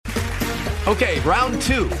Okay, round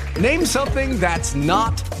two. Name something that's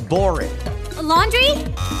not boring. A laundry?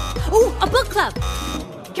 Ooh, a book club.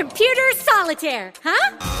 Computer solitaire,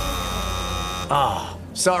 huh? Ah,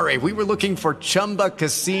 sorry, we were looking for Chumba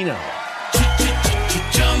Casino.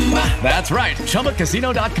 That's right,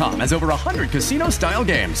 ChumbaCasino.com has over 100 casino-style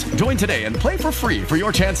games. Join today and play for free for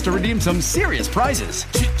your chance to redeem some serious prizes.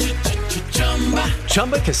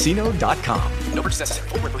 ChumbaCasino.com. No purchase necessary.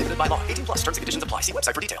 Void where prohibited by law. 18 plus terms and conditions apply. See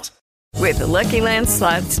website for details. With the Lucky Land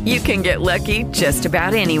Slots, you can get lucky just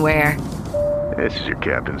about anywhere. This is your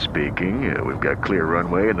captain speaking. We've got clear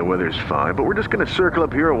runway and the weather's fine, but we're just going to circle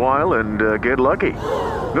up here a while and get lucky.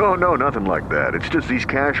 No, nothing like that. It's just these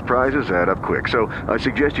cash prizes add up quick. So I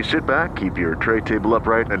suggest you sit back, keep your tray table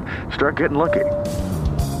upright, and start getting lucky.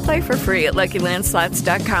 Play for free at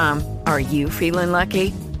LuckyLandSlots.com. Are you feeling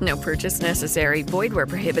lucky? No purchase necessary. Void where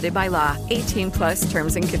prohibited by law. 18 plus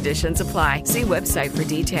terms and conditions apply. See website for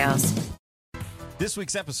details. This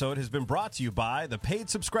week's episode has been brought to you by the paid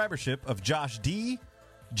subscribership of Josh D.,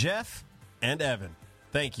 Jeff, and Evan.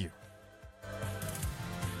 Thank you.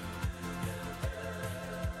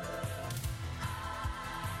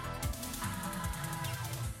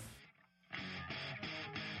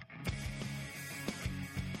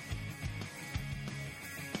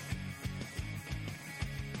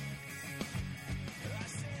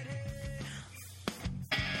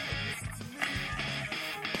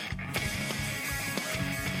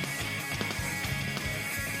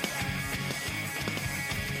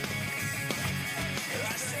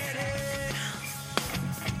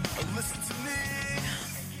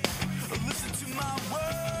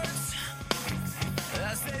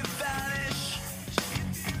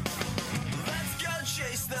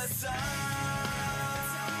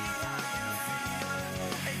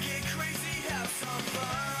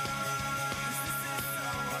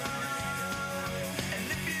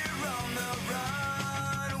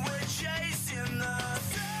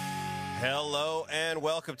 Hello and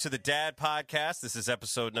welcome to the Dad Podcast. This is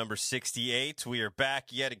episode number 68. We are back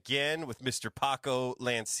yet again with Mr. Paco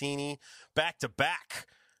Lanceeney. Back-to-back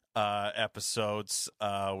episodes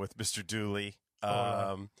with Mr. Dooley.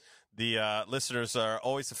 The listeners are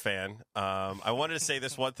always a fan. I wanted to say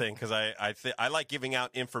this one thing because I like giving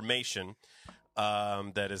out information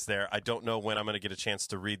that is there. I don't know when I'm going to get a chance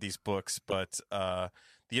to read these books, but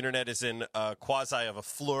the internet is in quasi of a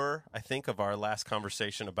fleur, I think, of our last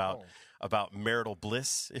conversation about marital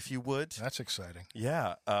bliss, if you would. That's exciting.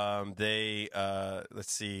 Yeah.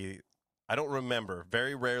 Let's see. I don't remember.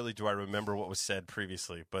 Very rarely do I remember what was said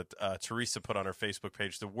previously, but Teresa put on her Facebook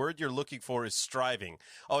page, the word you're looking for is striving.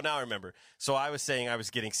 Oh, now I remember. So I was saying I was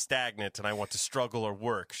getting stagnant and I want to struggle or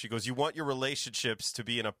work. She goes, you want your relationships to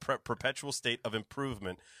be in a perpetual state of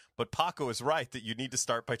improvement, but Paco is right that you need to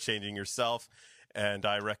start by changing yourself, and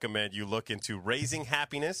I recommend you look into Raising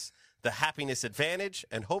Happiness, The Happiness Advantage,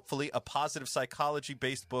 and hopefully a positive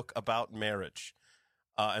psychology-based book about marriage.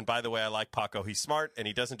 And by the way, I like Paco. He's smart, and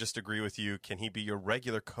he doesn't just agree with you. Can he be your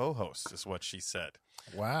regular co-host, is what she said.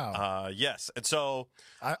 Wow. Yes. And so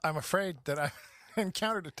I'm afraid that I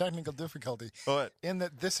encountered a technical difficulty in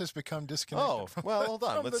that this has become disconnected. Oh, well, hold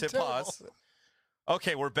on. Let's hit pause.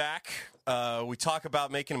 Okay, we're back. We talk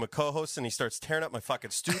about making him a co-host, and he starts tearing up my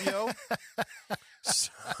fucking studio.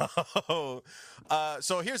 So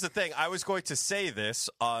here's the thing. I was going to say this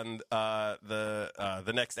on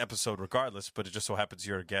the next episode regardless, but it just so happens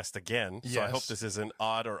you're a guest again. Yes. So I hope this isn't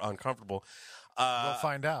odd or uncomfortable. We'll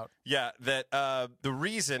find out. Yeah, that the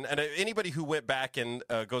reason, and anybody who went back and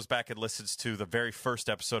goes back and listens to the very first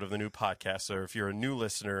episode of the new podcast, or if you're a new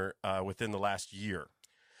listener within the last year,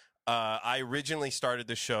 I originally started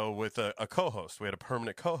the show with a co-host. We had a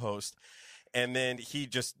permanent co-host, and then he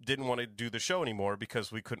just didn't want to do the show anymore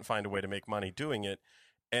because we couldn't find a way to make money doing it.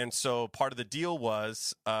 And so part of the deal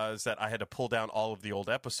was is that I had to pull down all of the old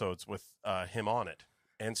episodes with him on it.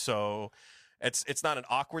 And so it's not an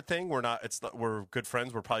awkward thing. We're good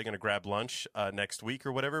friends. We're probably going to grab lunch next week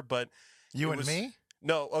or whatever. But you and me?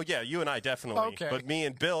 No, oh yeah, you and I definitely. Okay. But me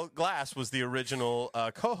and Bill Glass was the original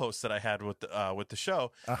co-host that I had with the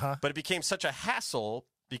show. Uh-huh. But it became such a hassle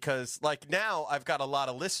because, like, now I've got a lot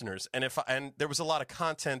of listeners, and there was a lot of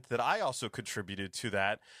content that I also contributed to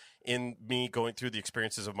that in me going through the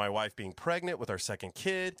experiences of my wife being pregnant with our second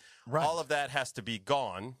kid. Right. All of that has to be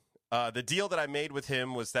gone. The deal that I made with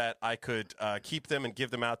him was that I could keep them and give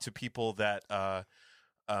them out to people that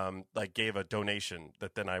like gave a donation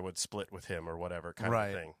that then I would split with him or whatever kind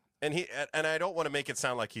of thing. And I don't want to make it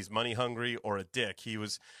sound like he's money hungry or a dick. He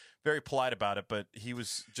was very polite about it, but he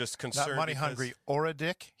was just concerned. Not money hungry or a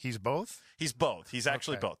dick. He's both. He's both. He's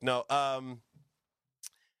actually both. No.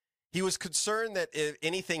 He was concerned that if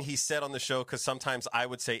anything he said on the show, because sometimes I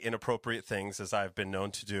would say inappropriate things, as I've been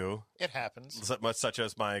known to do. It happens. Such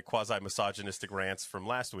as my quasi-misogynistic rants from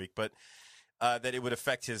last week, but that it would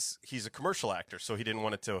affect he's a commercial actor, so he didn't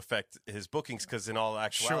want it to affect his bookings, because in all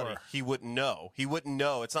actuality, he wouldn't know. He wouldn't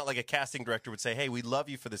know. It's not like a casting director would say, hey, we love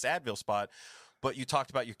you for this Advil spot, but you talked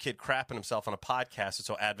about your kid crapping himself on a podcast, and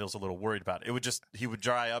so Advil's a little worried about it. He would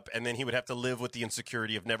dry up, and then he would have to live with the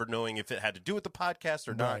insecurity of never knowing if it had to do with the podcast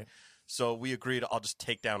or not. So we agreed I'll just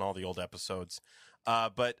take down all the old episodes.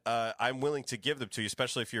 But I'm willing to give them to you,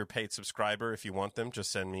 especially if you're a paid subscriber. If you want them,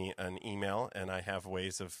 just send me an email, and I have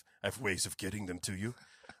ways of getting them to you.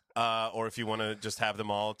 Or if you want to just have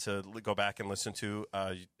them all to go back and listen to,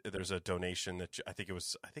 there's a donation that I think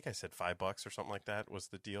I said $5 or something like that was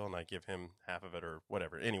the deal, and I give him half of it or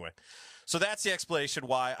whatever. Anyway, so that's the explanation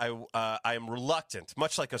why I am reluctant,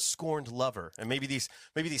 much like a scorned lover, and maybe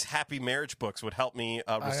these happy marriage books would help me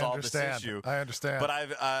resolve this issue. I understand, but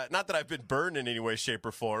I've not that I've been burned in any way, shape,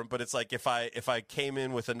 or form, but it's like if I came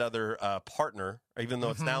in with another partner, even though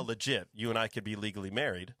it's now legit, you and I could be legally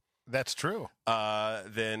married. That's true.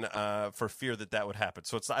 Then for fear that would happen.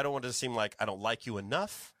 So I don't want it to seem like I don't like you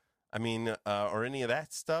enough. I mean, or any of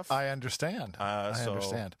that stuff. I understand. I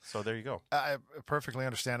understand. So there you go. Perfectly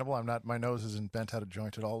understandable. My nose isn't bent out of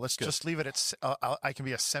joint at all. Let's just leave it at, I can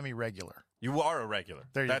be a semi-regular. You are a regular.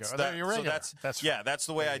 There you go. You're regular. So that's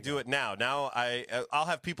the way I do it now. Now I'll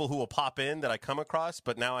have people who will pop in that I come across,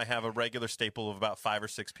 but now I have a regular staple of about 5 or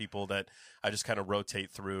 6 people that I just kind of rotate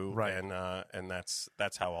through, and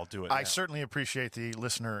that's how I'll do it. I certainly appreciate the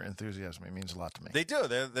listener enthusiasm. It means a lot to me. They do.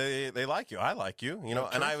 They like you. I like you. You know.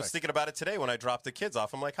 And I was thinking about it today when I dropped the kids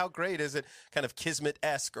off. I'm like, how great is it, kind of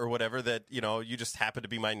Kismet-esque or whatever, that you just happen to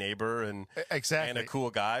be my neighbor and a cool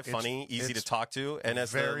guy, funny, easy to talk to, and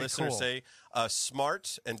as the listeners say,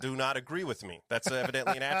 smart and do not agree with me. That's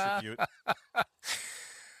evidently an attribute.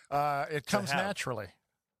 It comes naturally.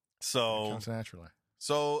 So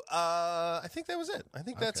I think that was it. I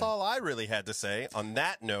think that's all I really had to say on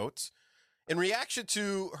that note. In reaction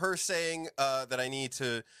to her saying that I need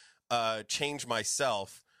to change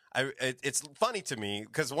myself, it's funny to me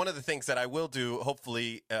because one of the things that I will do,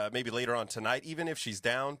 hopefully, maybe later on tonight, even if she's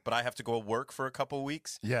down, but I have to go work for a couple of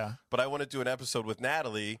weeks. Yeah. But I want to do an episode with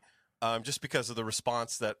Natalie, just because of the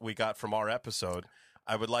response that we got from our episode.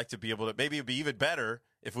 I would like to be able to, maybe it'd be even better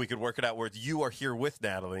if we could work it out where you are here with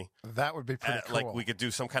Natalie. That would be pretty cool. Like we could do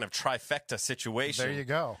some kind of trifecta situation. There you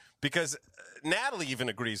go. Because Natalie even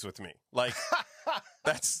agrees with me. Like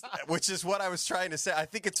which is what I was trying to say. I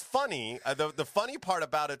think it's funny. The funny part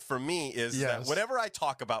about it for me is that whenever I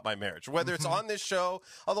talk about my marriage, whether it's on this show,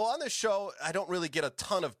 although on this show I don't really get a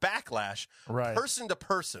ton of backlash, person to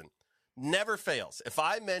person, never fails. If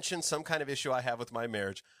I mention some kind of issue I have with my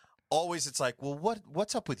marriage, always it's like, well,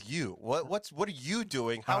 what's up with you? What are you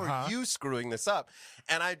doing? How are you screwing this up?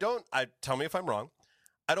 And tell me if I'm wrong.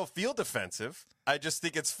 I don't feel defensive. I just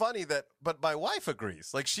think it's funny but my wife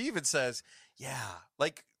agrees. Like she even says, yeah,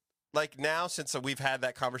 like now since we've had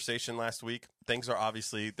that conversation last week, things are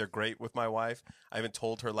they're great with my wife. I even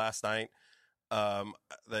told her last night,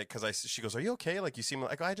 she goes, are you okay? Like you seem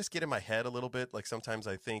like, I just get in my head a little bit. Like sometimes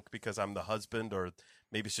I think because I'm the husband or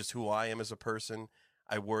maybe it's just who I am as a person,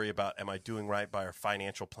 I worry about, am I doing right by our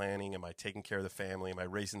financial planning? Am I taking care of the family? Am I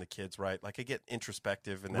raising the kids right? Like I get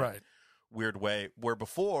introspective in that weird way where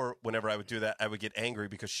before, whenever I would do that, I would get angry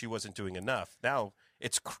because she wasn't doing enough. Now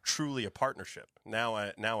it's truly a partnership. Now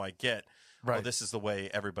I get, this is the way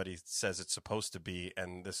everybody says it's supposed to be.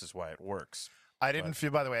 And this is why it works. By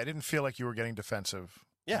the way, I didn't feel like you were getting defensive.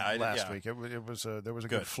 Last week. There was a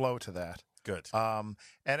good flow to that. Good.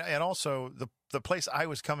 And also the place I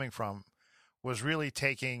was coming from was really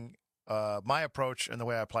taking my approach and the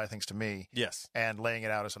way I apply things to me. Yes. And laying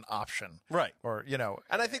it out as an option. Right. Or,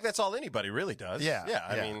 And I think that's all anybody really does. Yeah. Yeah.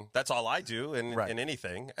 I mean, that's all I do in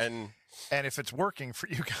anything. And if it's working for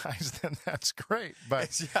you guys, then that's great.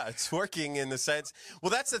 But it's working in the sense.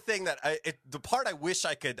 Well, that's the thing that the part I wish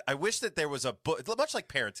that there was a book, much like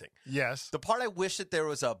parenting. Yes. The part I wish that there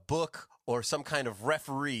was a book or some kind of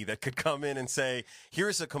referee that could come in and say,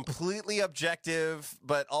 here's a completely objective,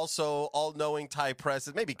 but also all-knowing type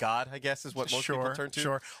president. Maybe God, I guess, is what most people turn to.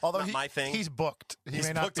 Sure. Although my thing. He's booked. He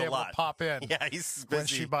may not be able to pop in. Yeah, he's busy. When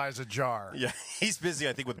she buys a jar. Yeah, he's busy,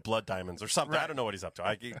 I think, with blood diamonds or something. I don't know what he's up to.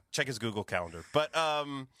 I check his Google Calendar. But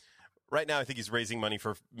right now, I think he's raising money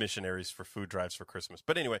for missionaries for food drives for Christmas.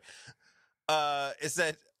 But anyway, is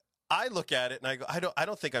that I look at it and I go, I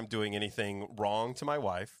don't think I'm doing anything wrong to my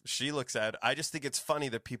wife. She looks at it. I just think it's funny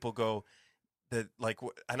that people go,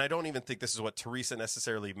 and I don't even think this is what Teresa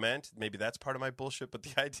necessarily meant. Maybe that's part of my bullshit, but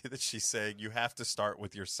the idea that she's saying you have to start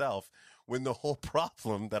with yourself when the whole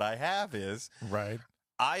problem that I have is Right.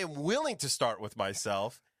 I am willing to start with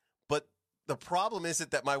myself, but the problem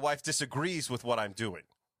isn't that my wife disagrees with what I'm doing.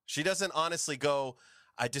 She doesn't honestly go,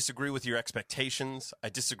 I disagree with your expectations. I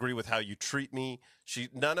disagree with how you treat me.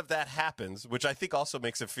 None of that happens, which I think also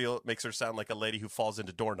makes her sound like a lady who falls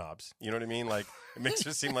into doorknobs. You know what I mean? Like, it makes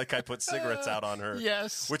her seem like I put cigarettes out on her.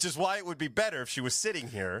 Yes. Which is why it would be better if she was sitting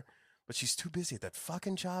here, but she's too busy at that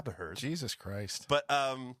fucking job of hers. Jesus Christ. But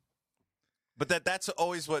that's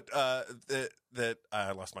always what that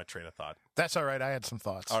I lost my train of thought. That's all right. I had some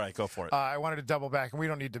thoughts. All right, go for it. I wanted to double back, and we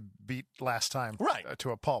don't need to beat last time Right.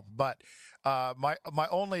 To a pulp. But my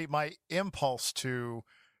impulse to,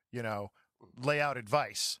 lay out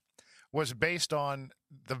advice was based on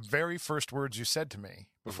the very first words you said to me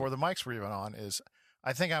before the mics were even on. Is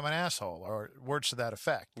I think I'm an asshole, or words to that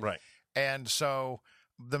effect. Right. And so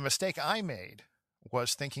the mistake I made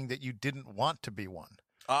was thinking that you didn't want to be one.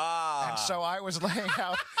 And so I was laying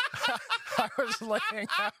out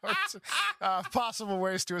possible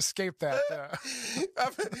ways to escape that.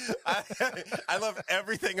 I love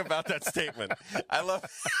everything about that statement. I love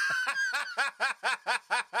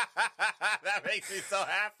that makes me so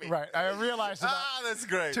happy. Right. I realized about that's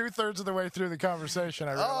great. 2/3 of the way through the conversation,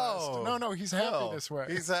 I realized, no, he's happy this way.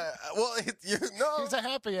 He's he's a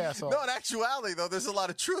happy asshole. No, in actuality, though, there's a lot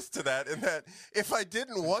of truth to that. In that, if I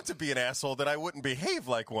didn't want to be an asshole, then I wouldn't behave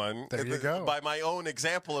like one. There you go. By my own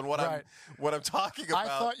example and what I'm talking about.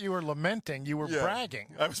 I thought you were lamenting. You were bragging.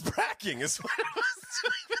 I was bragging. Is what I was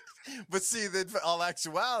doing. But see, in all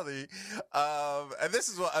actuality, and this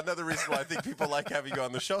is another reason why I think people like having you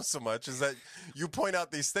on the show so much, is that you point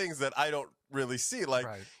out these things that I don't really see. Like,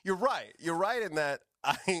 You're right. You're right in that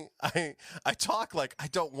I talk like I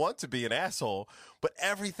don't want to be an asshole, but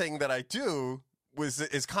everything that I do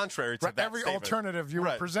is contrary to that every statement. alternative you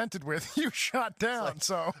were presented with, you shot down.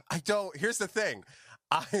 So I don't. Here's the thing.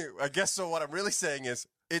 I guess so. What I'm really saying is,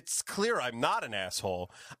 it's clear I'm not an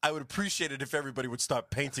asshole. I would appreciate it if everybody would stop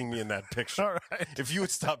painting me in that picture. All right. If you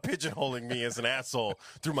would stop pigeonholing me as an asshole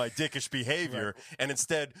through my dickish behavior and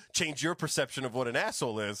instead change your perception of what an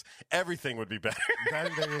asshole is, everything would be better. There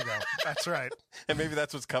you go. That's right. And maybe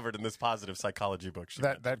that's what's covered in this positive psychology book.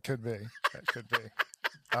 That could be. That could be.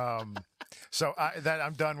 So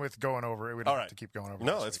I'm done with going over it. We don't have to keep going over it.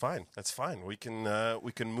 No, that's fine. That's fine. We can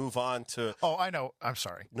move on to. Oh, I know. I'm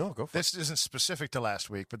sorry. No, go for it. This isn't specific to last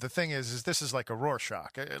week, but the thing is this is like a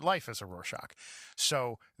Rorschach. Life is a Rorschach.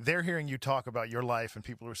 So they're hearing you talk about your life, and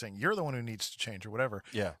people are saying you're the one who needs to change or whatever.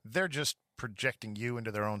 Yeah. They're just projecting you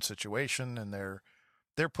into their own situation, and they're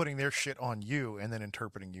putting their shit on you and then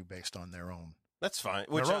interpreting you based on their own. That's fine.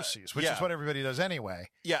 Neuroses, which is what everybody does anyway.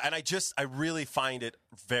 Yeah, and I really find it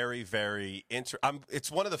very, very it's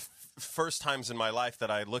one of the first times in my life that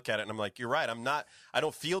I look at it and I'm like, you're right. I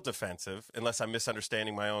don't feel defensive unless I'm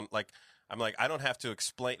misunderstanding my own. Like, I'm like, I don't have to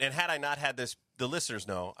explain. And had I not had this, the listeners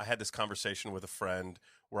know, I had this conversation with a friend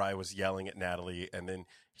where I was yelling at Natalie, and then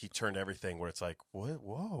he turned everything where it's like, what?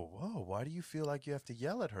 Whoa, why do you feel like you have to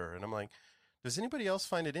yell at her? And I'm like, does anybody else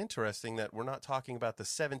find it interesting that we're not talking about the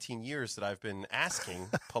 17 years that I've been asking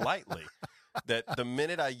politely? That the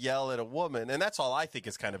minute I yell at a woman, and that's all I think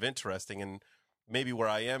is kind of interesting, and maybe where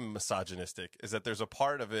I am misogynistic, is that there's a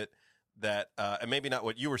part of it that, and maybe not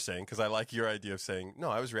what you were saying, because I like your idea of saying,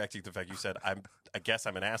 no, I was reacting to the fact you said, I guess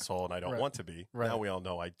I'm an asshole and I don't want to be. Right. Now we all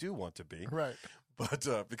know I do want to be. Right.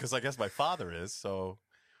 But because I guess my father is, so.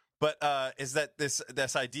 But is that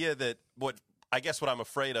this idea that I guess what I'm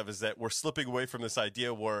afraid of is that we're slipping away from this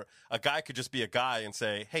idea where a guy could just be a guy and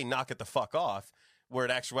say, hey, knock it the fuck off. Where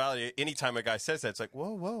in actuality, anytime a guy says that, it's like,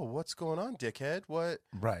 whoa, what's going on, dickhead? What?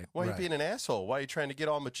 Right. Why are you being an asshole? Why are you trying to get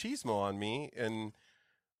all machismo on me? And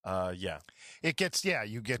it gets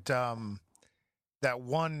you get that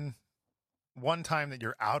one time that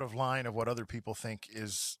you're out of line of what other people think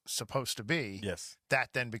is supposed to be. Yes.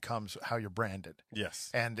 That then becomes how you're branded. Yes.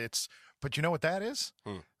 And but you know what that is?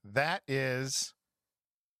 That is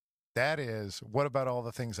what about all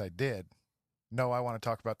the things I did? No, I want to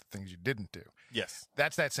talk about the things you didn't do. Yes.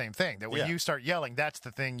 That's that same thing. That when you start yelling, that's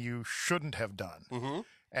the thing you shouldn't have done. Mm-hmm.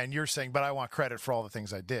 And you're saying, but I want credit for all the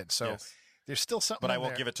things I did. So there's still something. But I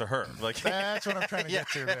won't give it to her. Like that's what I'm trying to get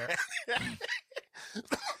to there.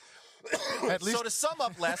 So to sum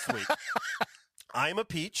up last week, I'm a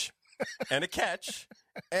peach and a catch,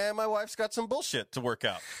 and my wife's got some bullshit to work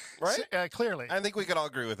out. Right? Clearly. I think we can all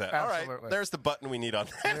agree with that. Absolutely. All right. There's the button we need on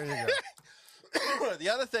that. There you go. The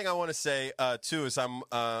other thing I want to say, too, is I'm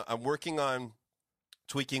working on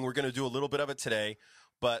tweaking. We're going to do a little bit of it today,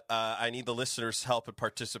 but I need the listeners' help and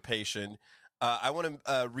participation. I want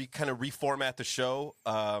to kind of reformat the show,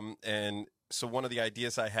 and so one of the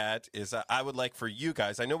ideas I had is I would like for you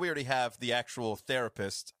guys, I know we already have the actual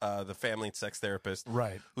therapist, the family and sex therapist,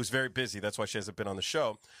 right, who's very busy. That's why she hasn't been on the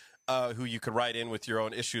show, who you could write in with your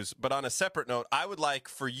own issues. But on a separate note, I would like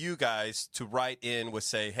for you guys to write in with,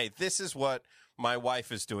 say, hey, this is what my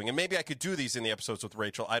wife is doing. And maybe I could do these in the episodes with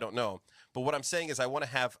Rachel. I don't know. But what I'm saying is I want to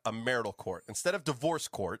have a marital court. Instead of divorce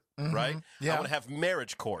court, right? Yeah. I want to have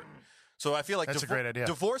marriage court. So I feel like that's a great idea.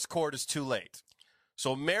 Divorce court is too late.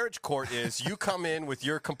 So marriage court is you come in with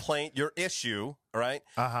your complaint, your issue, right?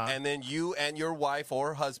 And then you and your wife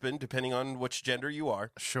or husband, depending on which gender you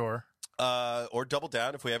are. Sure. Or double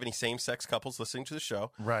down if we have any same-sex couples listening to the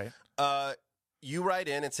show. Right. You write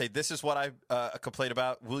in and say, this is what I complain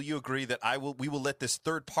about. Will you agree that we will let this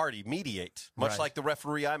third party mediate, much like the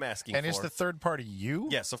referee I'm asking for? And is the third party you?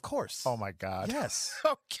 Yes, of course. Oh, my God. Yes.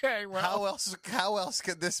 Okay, well. How else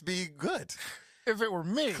could this be good? If it were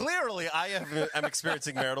me. Clearly, I'm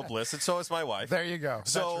experiencing marital bliss, and so is my wife. There you go.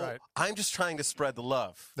 So that's right. I'm just trying to spread the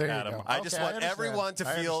love, there you Adam. go. I just want everyone to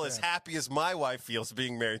feel as understand. happy as my wife feels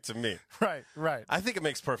being married to me. Right, right. I think it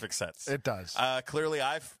makes perfect sense. It does. Clearly,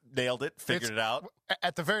 I've nailed it, figured it out.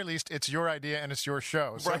 At the very least, it's your idea and it's your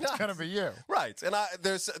show, so it's going to be you. Right, and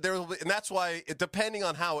and that's why, depending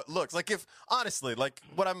on how it looks, like if honestly, like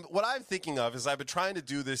what I'm thinking of is I've been trying to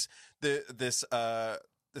do this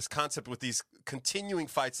concept with these continuing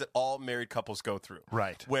fights that all married couples go through.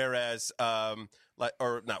 Right. Wherein I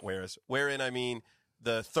mean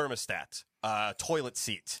the thermostat, toilet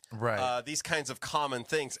seat, right. These kinds of common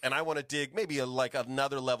things. And I want to dig maybe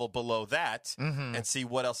another level below that and see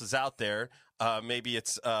what else is out there. Maybe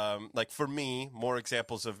it's like for me, more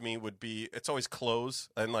examples of me would be it's always clothes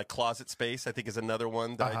and like closet space, I think is another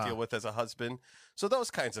one that I deal with as a husband. So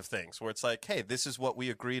those kinds of things where it's like, hey, this is what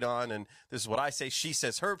we agreed on and this is what I say. She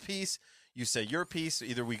says her piece. You say your piece.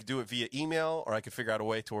 Either we could do it via email or I could figure out a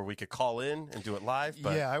way to where we could call in and do it live.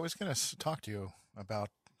 But yeah, I was going to talk to you about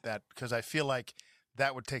that because I feel like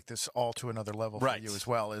that would take this all to another level for you as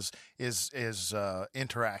well is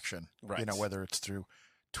interaction, right. Whether it's through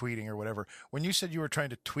tweeting or whatever. When you said you were trying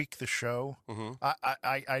to tweak the show,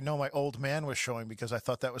 I know my old man was showing because I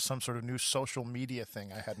thought that was some sort of new social media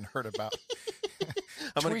thing I hadn't heard about.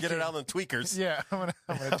 I'm going to get it out on tweakers. Yeah, I'm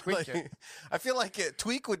going to tweak it. I feel like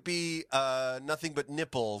tweak would be nothing but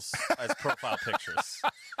nipples as profile pictures.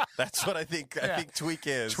 That's what I think. Yeah. I think tweak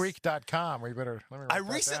is tweak.com. We better. Let me write I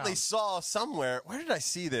recently saw somewhere. Where did I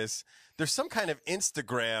see this? There's some kind of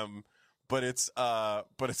Instagram, but it's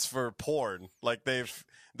for porn. Like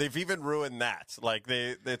they've even ruined that. Like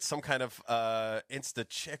it's some kind of Insta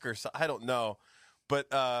chick or so. I don't know, but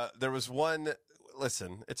there was one.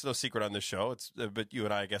 Listen, it's no secret on this show. But you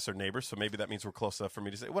and I guess, are neighbors, so maybe that means we're close enough for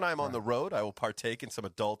me to say. When I'm on the road, I will partake in some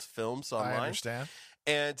adult films online. I understand.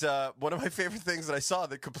 And one of my favorite things that I saw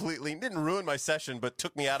that completely didn't ruin my session, but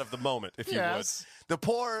took me out of the moment, if you would. The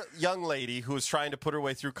poor young lady who was trying to put her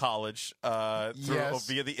way through college via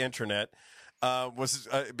the internet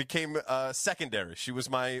became secondary. She was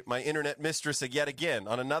my internet mistress yet again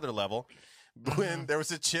on another level. When there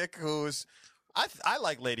was a chick who's I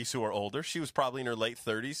like ladies who are older. She was probably in her late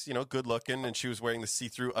 30s, good looking, and she was wearing the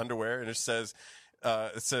see-through underwear, and it says,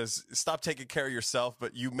 stop taking care of yourself,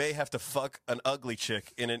 but you may have to fuck an ugly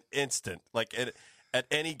chick in an instant. Like at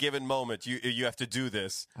any given moment, you have to do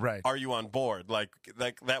this. Right. Are you on board? Like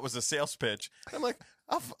that was a sales pitch. And I'm like,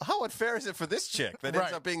 how unfair is it for this chick that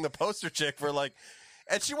ends up being the poster chick for like,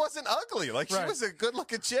 and she wasn't ugly. Like she was a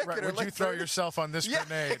good-looking chick. Right. In her Would you throw yourself on this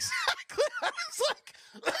grenade? Exactly. I was like,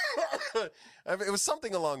 I mean, it was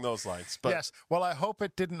something along those lines. But yes. Well, I hope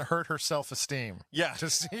it didn't hurt her self-esteem. Yeah. To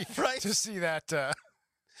see that.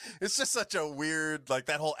 It's just such a weird, like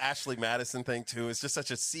that whole Ashley Madison thing too. It's just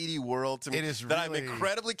such a seedy world to me. It is that I'm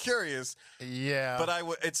incredibly curious. Yeah.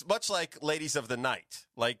 But it's much like Ladies of the Night.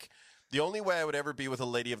 Like the only way I would ever be with a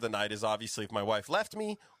lady of the night is obviously if my wife left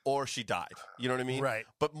me or she died. You know what I mean? Right.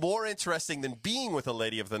 But more interesting than being with a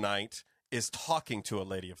lady of the night is talking to a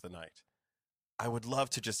lady of the night. I would love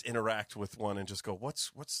to just interact with one and just go,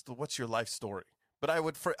 what's your life story? But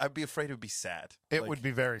I'd be afraid it would be sad. It would be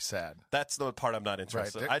very sad. That's the part I'm not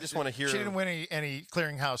interested in. I just want to hear. She didn't win any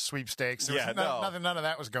clearinghouse sweepstakes. None of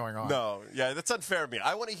that was going on. No, yeah, that's unfair of me.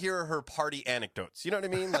 I want to hear her party anecdotes. You know what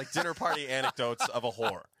I mean? Like dinner party anecdotes of a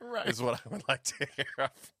whore. Right. Is what I would like to hear.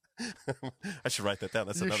 I should write that down.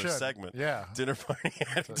 That's another segment. Yeah. Dinner party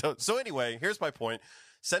anecdotes. So anyway, here's my point.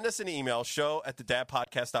 Send us an email,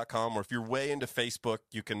 show@thedadpodcast.com, or if you're way into Facebook,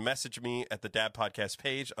 you can message me at the Dad Podcast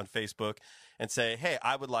page on Facebook and say, hey,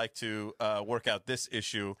 I would like to work out this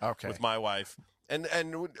issue with my wife. And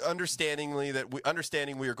understanding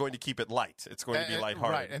we are going to keep it light. It's going to be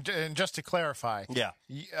lighthearted. Right. And just to clarify,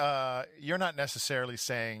 you're not necessarily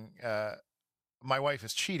saying my wife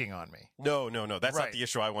is cheating on me. No. That's not the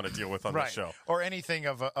issue I want to deal with on the show. Or anything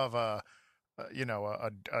of a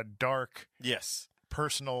dark,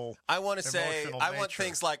 personal. I want to say I nature. want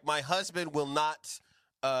things like my husband will not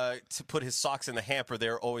to put his socks in the hamper.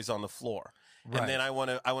 They're always on the floor. Right. And then I want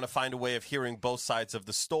to find a way of hearing both sides of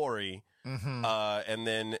the story, and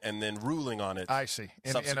then ruling on it. I see.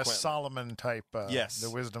 In a Solomon type.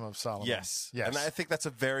 The wisdom of Solomon. Yes. And I think that's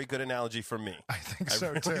a very good analogy for me. I think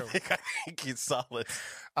so too. I think he's solid.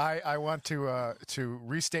 I want to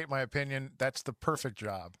restate my opinion. That's the perfect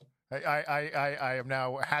job. I am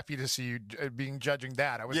now happy to see you being judging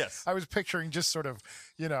that. I was picturing just sort of,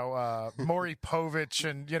 Maury Povich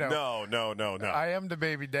and, No. I am the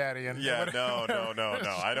baby daddy. And no.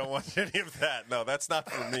 I don't want any of that. No, that's not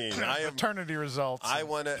for me. I am paternity results. I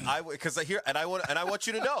want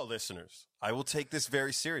you to know, listeners, I will take this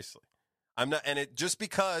very seriously. I'm not, and it just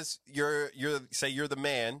because you're the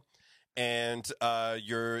man. And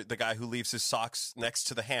you're the guy who leaves his socks next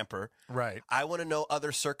to the hamper. Right. I want to know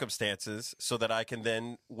other circumstances so that I can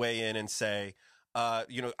then weigh in and say,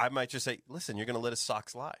 I might just say, listen, you're going to let his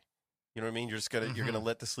socks lie. You know what I mean? You're just gonna you're gonna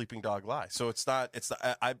let the sleeping dog lie. So it's not.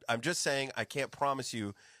 I'm just saying I can't promise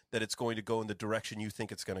you that it's going to go in the direction you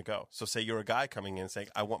think it's going to go. So say you're a guy coming in saying,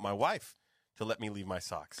 I want my wife to let me leave my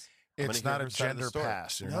socks. It's not a gender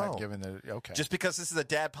pass. You're not giving the okay. Just because this is a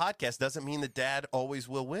dad podcast doesn't mean the dad always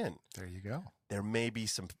will win. There you go. There may be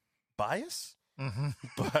some bias,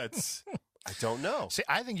 but I don't know. See,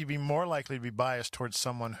 I think you'd be more likely to be biased towards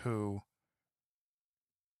someone who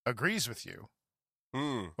agrees with you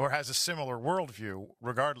or has a similar worldview,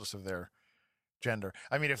 regardless of their gender.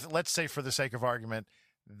 I mean, if let's say, for the sake of argument,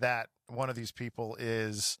 that one of these people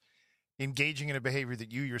is engaging in a behavior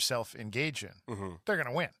that you yourself engage in, they're going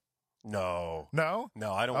to win. No,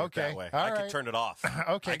 I don't work that way. I can turn it off.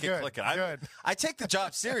 Okay, I can click it. I take the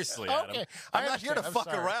job seriously, Adam. I'm not here to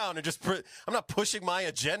fuck around and just. I'm not pushing my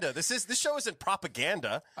agenda. This show isn't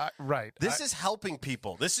propaganda. Right. This is helping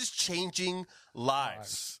people. This is changing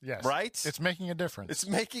lives. Yes. Right. It's making a difference. It's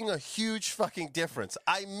making a huge fucking difference.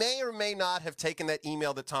 I may or may not have taken that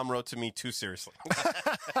email that Tom wrote to me too seriously.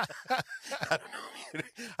 I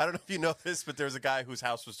don't know if you know this, but there's a guy whose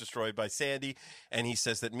house was destroyed by Sandy, and he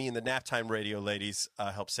says that me and the Naptime Radio ladies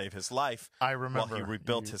helped save his life. I remember. While he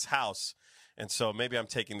rebuilt his house. And so maybe I'm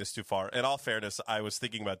taking this too far. In all fairness, I was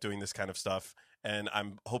thinking about doing this kind of stuff, and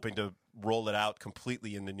I'm hoping to roll it out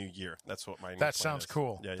completely in the new year. That's what my That sounds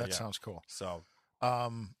cool. Yeah, that sounds cool. So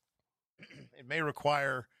it may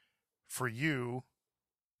require for you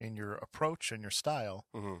in your approach and your style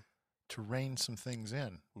to rein some things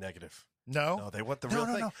in. Negative. No, they want the real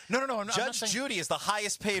thing. No. Judge Judy is the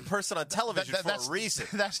highest paid person on television for a reason.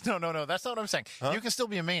 That's no. That's not what I'm saying. Huh? You can still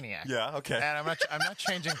be a maniac. Yeah, okay. And I'm not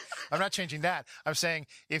changing. I'm not changing that. I'm saying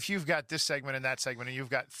if you've got this segment and that segment, and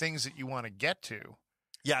you've got things that you want to get to.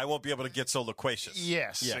 Yeah, I won't be able to get so loquacious.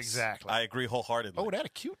 Yes, exactly. I agree wholeheartedly. Oh, that a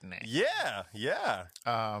cute name. Yeah.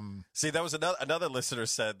 See, that was another listener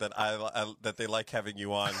said that that they like having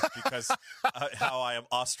you on because how I am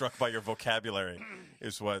awestruck by your vocabulary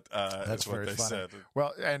is what that's what very they funny. said.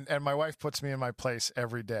 Well, and my wife puts me in my place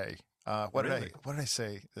every day. What did I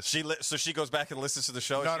say? So she goes back and listens to the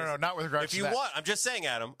show. No, not with regards to that. If you want, I'm just saying,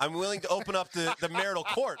 Adam, I'm willing to open up the marital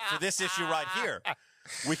court for this issue right here.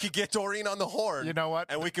 We could get Doreen on the horn. You know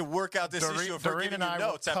what? And we could work out this issue of her Doreen giving and I you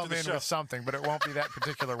notes will after come the in show. with something, but it won't be that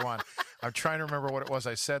particular one. I'm trying to remember what it was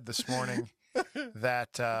I said this morning.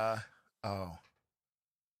 That that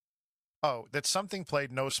something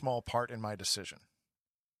played no small part in my decision.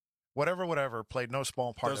 Whatever played no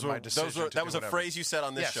small part in my decision. That was a phrase you said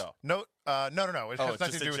on this show. No. It has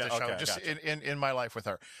nothing to do with the show. Okay, just gotcha. in my life with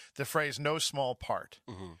her, the phrase "no small part,"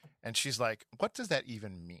 and she's like, "What does that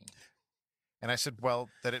even mean?" And I said, "Well,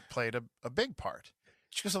 that it played a big part."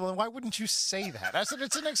 She goes, "Well, why wouldn't you say that?" I said,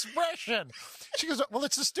 "It's an expression." She goes, "Well,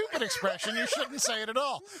 it's a stupid expression. You shouldn't say it at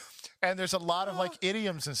all." And there's a lot of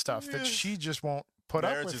idioms and stuff that she just won't put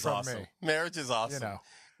up with from me. Marriage is awesome.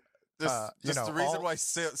 Just the reason why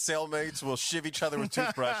cellmates will shiv each other with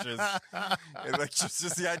toothbrushes.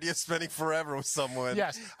 Just the idea of spending forever with someone.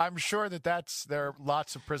 Yes, I'm sure there are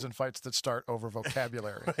lots of prison fights that start over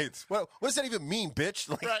vocabulary. Right. Well, what does that even mean, bitch?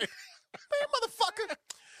 Right. Man, motherfucker.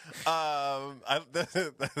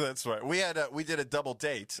 That's right. We did a double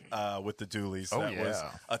date with the Dooleys. That was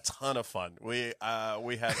a ton of fun. We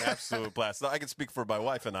had an absolute blast. Now, I can speak for my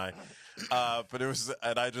wife and I, but it was,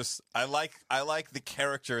 and I like the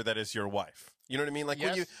character that is your wife. You know what I mean? Like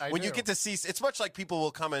when you get to see, it's much like people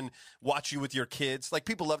will come and watch you with your kids. Like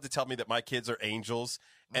people love to tell me that my kids are angels,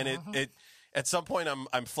 and it at some point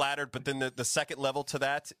I'm flattered, but then the second level to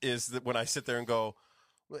that is that when I sit there and go,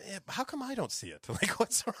 well, how come I don't see it? Like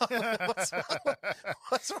what's wrong?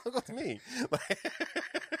 What's wrong with me?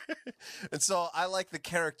 And so I like the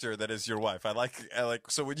character that is your wife. I like.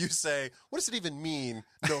 So when you say, what does it even mean?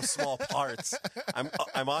 No small parts.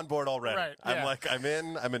 I'm on board already. Right, yeah. I'm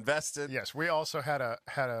in. I'm invested. Yes, we also had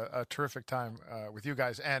a terrific time with you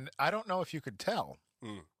guys, and I don't know if you could tell,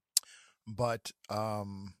 but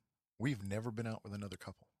we've never been out with another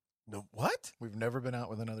couple. No, what? We've never been out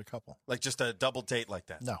with another couple. Like just a double date like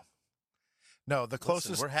that? No, the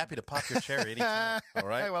closest. Listen, we're happy to pop your cherry anytime. All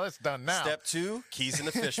right. Hey, well, it's done now. Step 2, keys in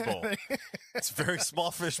a fishbowl. It's a very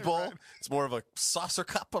small fishbowl. Right. It's more of a saucer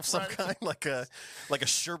cup of some kind, like a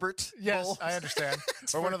sherbet yes, bowl. I understand.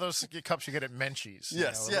 Or one of those cups you get at Menchie's.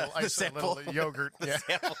 Yes, you know, the sample. Little yogurt. The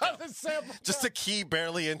sample the sample just a key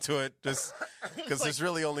barely into it, just because there's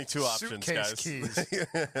really only 2 options, guys. Keys.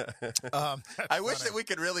 I wish that we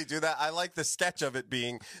could really do that. I like the sketch of it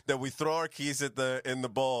being that we throw our keys in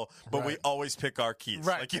the bowl, but we always pick our keys.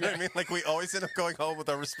 Right. Like, you know what I mean? Like we always end up going home with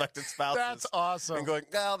our respective spouses. That's awesome. And going,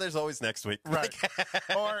 well, there's always next week. Right.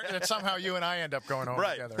 Or somehow you and I end up going home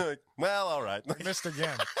together. Like, well, all right. Missed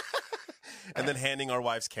again. And then handing our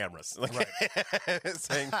wives cameras. Like,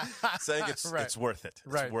 saying it's worth it.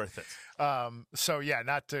 It's worth it. So, yeah,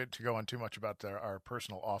 not to go on too much about our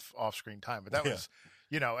personal off-screen time, but that was,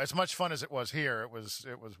 as much fun as it was here, it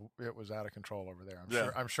was out of control over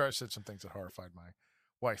there. I'm sure I said some things that horrified my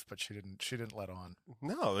wife, but she didn't let on.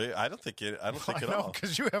 No, I don't think at all.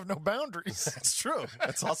 Because you have no boundaries. That's true.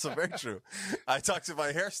 That's also very true. I talked to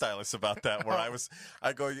my hairstylist about that, where I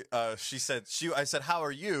said, how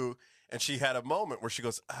are you? And she had a moment where she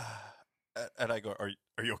goes, and I go, are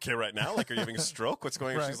you okay right now? Like, are you having a stroke? What's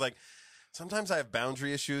going on? She's like, sometimes I have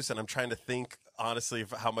boundary issues, and I'm trying to think honestly of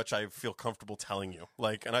how much I feel comfortable telling you.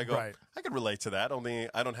 Like, and I go, I could relate to that. Only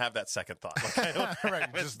I don't have that second thought. Like, I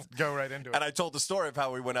don't just go right into it. And I told the story of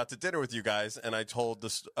how we went out to dinner with you guys, and I told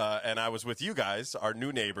this, and I was with you guys, our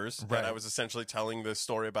new neighbors, and I was essentially telling the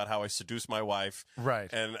story about how I seduced my wife.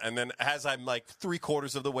 Right. And then as I'm like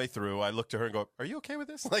 3/4 of the way through, I look to her and go, "Are you okay with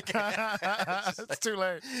this?" Like, it's too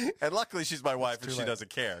late. And luckily, she's my wife, and she doesn't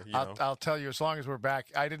care. I'll tell you, as long as we're back.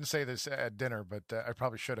 I didn't say this at dinner, but I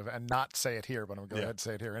probably should have, and not say it here. But I'm going to go ahead and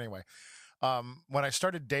say it here anyway. When I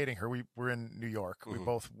started dating her, we were in New York. We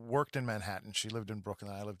both worked in Manhattan. She lived in Brooklyn,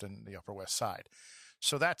 and I lived in the Upper West Side.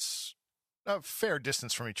 So that's a fair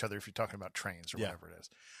distance from each other if you're talking about trains or whatever it is.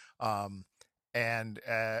 And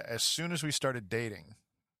as soon as we started dating,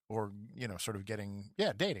 or sort of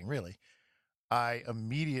dating really, I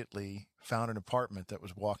immediately found an apartment that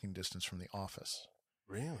was walking distance from the office.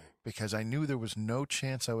 Really? Because I knew there was no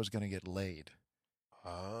chance I was going to get laid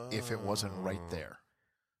if it wasn't right there.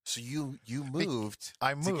 So you moved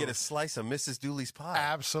I moved to get a slice of Mrs. Dooley's pie.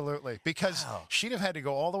 Absolutely. Because she'd have had to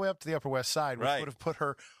go all the way up to the Upper West Side, which would have put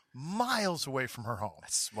her miles away from her home.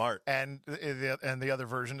 That's smart. And the other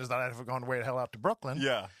version is that I'd have gone way the hell out to Brooklyn.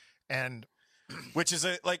 Yeah. And which is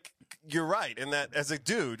you're right in that as a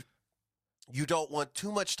dude, you don't want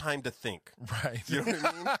too much time to think. Right. You know what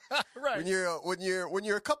I mean? Right. When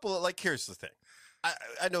you're a couple of, here's the thing.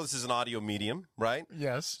 I know this is an audio medium, right?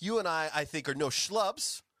 Yes. You and I think, are no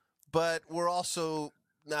schlubs, but we're also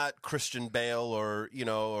not Christian Bale or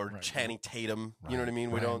Channing Tatum. You know what I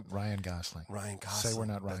mean? Ryan Gosling. Ryan Gosling. Say we're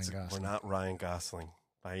not Ryan Gosling. We're not Ryan Gosling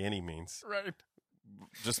by any means. Right.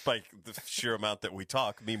 Just by the sheer amount that we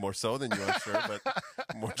talk, me more so than you, I'm sure, but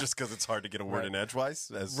more just because it's hard to get a word in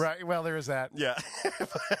edgewise. Right. Well, there is that. Yeah.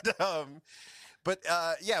 But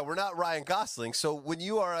we're not Ryan Gosling. So when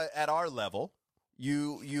you are at our level,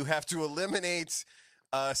 you have to eliminate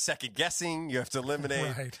second guessing. You have to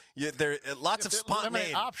eliminate. There are lots of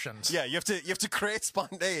spontaneity options. Yeah, you have to create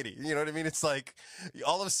spontaneity. You know what I mean? It's like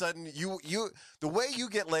all of a sudden the way you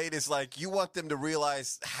get laid is like you want them to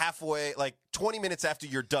realize halfway, like 20 minutes after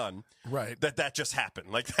you're done, right? That just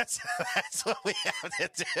happened. Like that's what we have to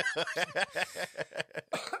do.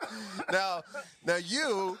 Now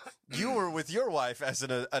you were with your wife as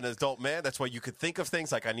an adult man. That's why you could think of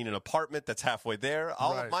things like I need an apartment that's halfway there.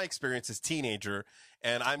 All of my experience is teenager.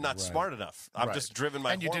 And I'm not smart enough. I'm just driven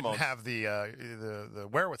by hormones. And you didn't have the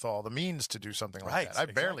wherewithal, the means to do something like that. I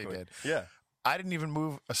barely did. Yeah. I didn't even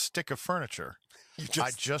move a stick of furniture. I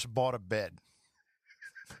just bought a bed.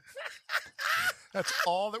 That's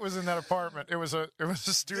all that was in that apartment. It was a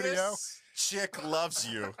studio. This chick loves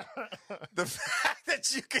you. The fact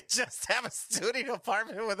that you could just have a studio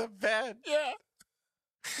apartment with a bed. Yeah.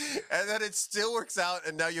 And then it still works out,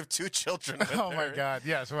 and now you have 2 children with Oh, her. my God.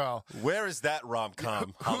 Yes, well. Where is that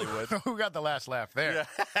rom-com, Hollywood? Who got the last laugh there?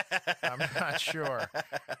 Yeah. I'm not sure.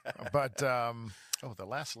 But, the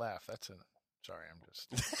last laugh. Sorry, I'm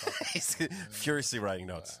just. He's furiously writing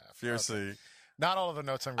notes. Furiously. Okay. Not all of the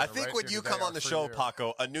notes I'm I going to write. think when you come on the show,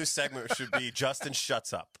 Paco, a new segment should be Justin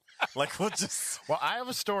Shuts Up. Like, we'll just. Well, I have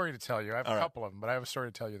a story to tell you. I have All a right. couple of them, but I have a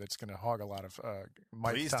story to tell you that's going to hog a lot of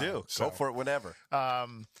my Please time. do. So, Go for it whenever.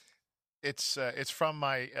 It's from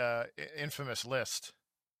my infamous list.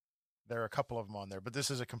 There are a couple of them on there, but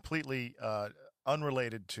this is a completely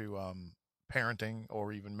unrelated to parenting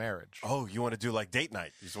or even marriage. Oh, you want to do like date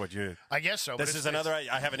night? Is what you? I guess so. This is another.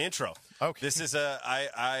 I have an intro. Okay. This is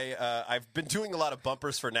I've been doing a lot of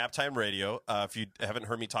bumpers for Naptime Radio. If you haven't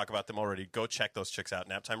heard me talk about them already, go check those chicks out.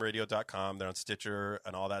 NaptimeRadio.com. They're on Stitcher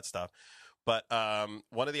and all that stuff. But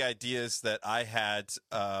one of the ideas that I had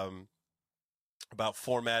about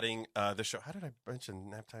formatting the show. How did I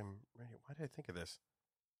mention Naptime Radio? Why did I think of this?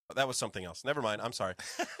 Oh, that was something else. Never mind. I'm sorry.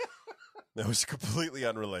 That was completely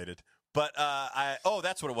unrelated. But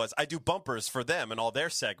that's what it was. I do bumpers for them and all their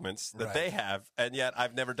segments that they have, and yet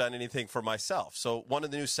I've never done anything for myself. So one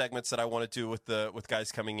of the new segments that I want to do with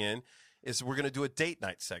guys coming in is we're going to do a date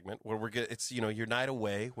night segment where it's your night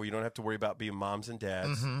away where you don't have to worry about being moms and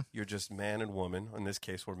dads. Mm-hmm. You're just man and woman. In this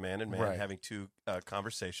case, we're man and man having 2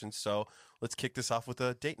 conversations. So let's kick this off with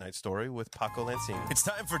a date night story with Paco Lanceeney. It's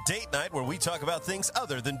time for date night where we talk about things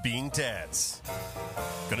other than being dads.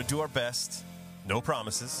 Going to do our best. No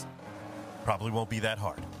promises. Probably won't be that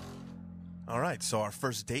hard. All right, so our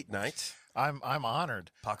first date night. I'm honored.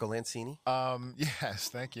 Paco Lanceeney. Yes,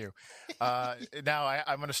 thank you. Now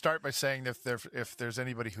I'm going to start by saying if there's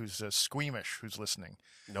anybody who's squeamish who's listening,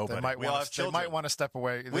 Nobody. They might want to step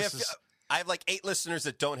away. I have like 8 listeners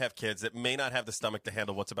that don't have kids that may not have the stomach to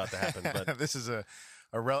handle what's about to happen. But this is a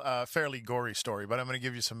fairly gory story, but I'm going to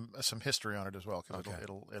give you some history on it as well because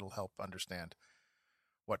it'll help understand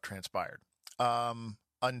what transpired.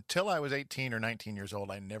 Until I was 18 or 19 years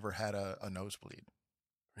old, I never had a nosebleed.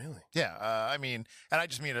 Really? Yeah. And I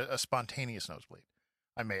just mean a spontaneous nosebleed.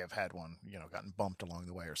 I may have had one, gotten bumped along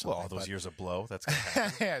the way or something. Well, all those years of blow, that's going to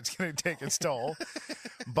happen. Yeah, it's going to take its toll.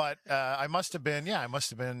 But I must have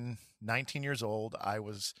been 19 years old. I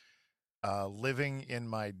was living in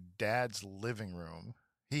my dad's living room.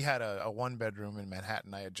 He had a 1-bedroom in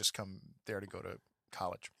Manhattan. I had just come there to go to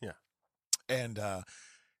college. Yeah. And I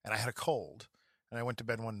had a cold. And I went to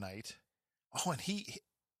bed one night. Oh, and he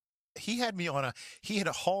had me he had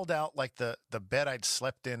hauled out like the bed I'd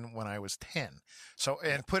slept in when I was 10. So,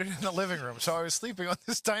 and put it in the living room. So I was sleeping on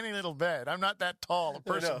this tiny little bed. I'm not that tall a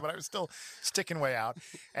person, but I was still sticking way out.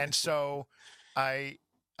 And so I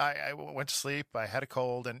went to sleep. I had a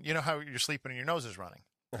cold, and you know how you're sleeping and your nose is running.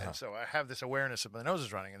 And so I have this awareness of my nose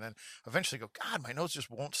is running, and then eventually go, God, my nose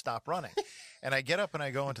just won't stop running. And I get up and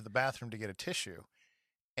I go into the bathroom to get a tissue,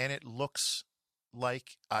 and it looks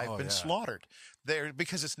like I've been slaughtered there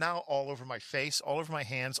because it's now all over my face, all over my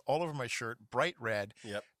hands, all over my shirt, bright red.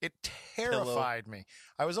 Yep. It terrified me.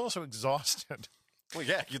 I was also exhausted. Well,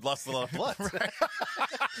 yeah, you'd lost a lot of blood.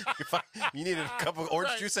 Right. You needed a cup of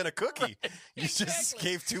orange juice and a cookie. You just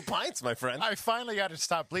gave 2 pints, my friend. I finally got to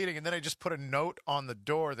stop bleeding, and then I just put a note on the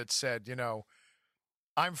door that said,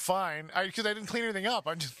 I'm fine. Because I didn't clean anything up.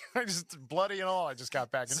 I just bloody and all. I just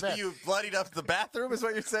got back in bed. So you bloodied up the bathroom, is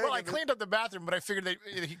what you're saying? Well, I cleaned up the bathroom, but I figured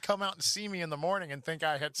he'd come out and see me in the morning and think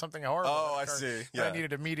I had something horrible. Oh, I see. Yeah. I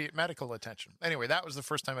needed immediate medical attention. Anyway, that was the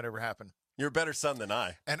first time it ever happened. You're a better son than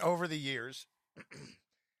I. And over the years,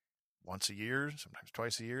 once a year, sometimes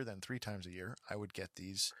twice a year, then 3 times a year, I would get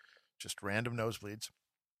these just random nosebleeds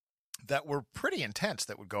that were pretty intense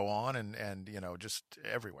that would go on and just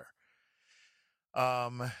everywhere.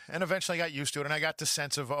 And eventually I got used to it, and I got the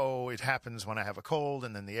sense of, it happens when I have a cold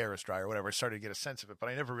and then the air is dry or whatever. I started to get a sense of it, but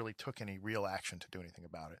I never really took any real action to do anything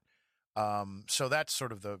about it. So that's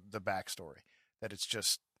sort of the backstory, that it's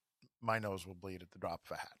just my nose will bleed at the drop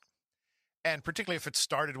of a hat. And particularly if it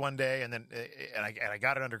started one day and then I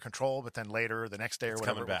got it under control, but then later, the next day or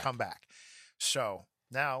whatever, it would come back. So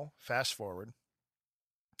now, fast forward,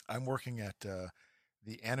 I'm working at the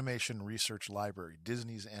Animation Research Library,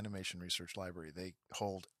 Disney's Animation Research Library. They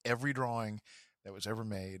hold every drawing that was ever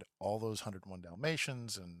made. All those 101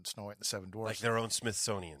 Dalmatians and Snow White and the Seven Dwarfs. Like their own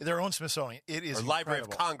Smithsonian. Their own Smithsonian. It is Or Library of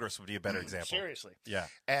incredible. Congress would be a better example. Seriously. Yeah.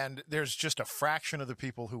 And there's just a fraction of the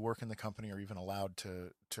people who work in the company are even allowed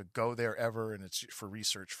to go there ever, and it's for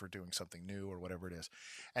research, for doing something new or whatever it is.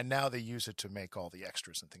 And now they use it to make all the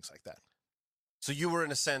extras and things like that. So you were,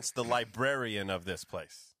 in a sense, the librarian of this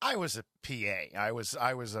place. I was a PA. I was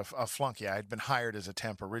a flunky. I had been hired as a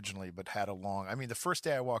temp originally, but had the first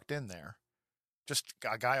day I walked in there, just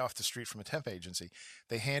a guy off the street from a temp agency,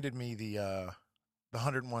 they handed me the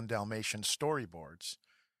 101 Dalmatian storyboards,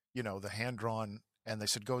 the hand-drawn, and they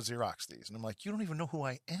said, go Xerox these. And I'm like, you don't even know who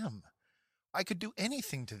I am. I could do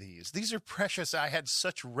anything to these. These are precious. I had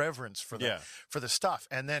such reverence for the stuff.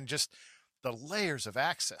 And then just the layers of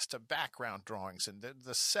access to background drawings and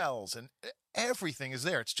the cells and everything is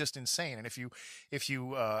there. It's just insane. And if you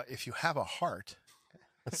have a heart,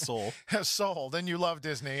 A soul, then you love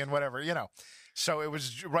Disney and whatever, So it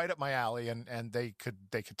was right up my alley, and they could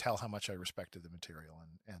tell how much I respected the material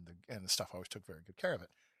and the stuff. I always took very good care of it.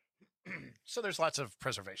 So there's lots of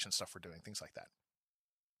preservation stuff we're doing, things like that.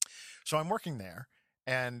 So I'm working there,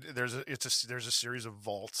 and there's a series of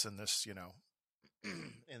vaults in this,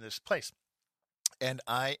 in this place. And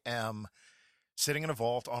I am sitting in a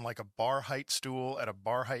vault on like a bar height stool at a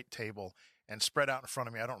bar height table, and spread out in front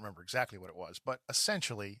of me, I don't remember exactly what it was, but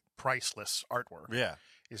essentially priceless artwork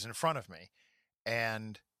is in front of me.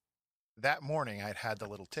 And that morning I'd had the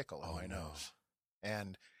little tickle in my nose.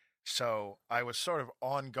 And so I was sort of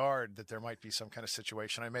on guard that there might be some kind of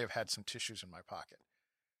situation. I may have had some tissues in my pocket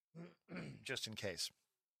just in case.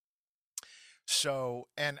 So,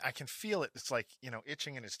 and I can feel it. It's like,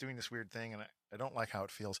 itching, and it's doing this weird thing, and I don't like how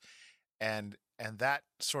it feels. And that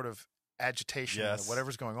sort of agitation, and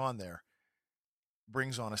whatever's going on there,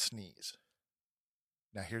 brings on a sneeze.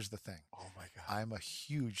 Now, here's the thing. Oh, my God. I'm a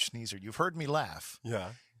huge sneezer. You've heard me laugh.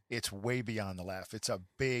 Yeah. It's way beyond the laugh. It's a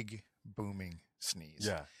big, booming sneeze.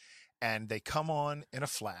 Yeah. And they come on in a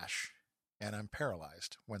flash, and I'm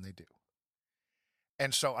paralyzed when they do.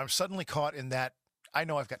 And so I'm suddenly caught in that. I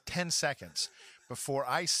know I've got 10 seconds before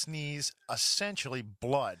I sneeze, essentially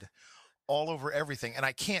blood all over everything, and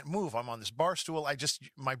I can't move. I'm on this bar stool.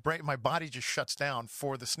 My body just shuts down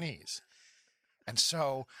for the sneeze. And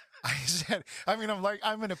so I said, I'm in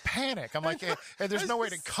a panic. I'm like, hey, there's no way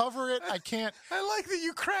to cover it. I can't. I like that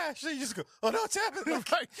you crashed. And you just go, oh, no, it's happening.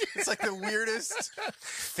 It's like the weirdest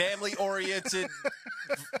family-oriented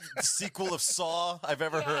sequel of Saw I've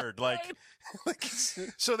ever heard.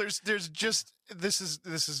 So there's just, this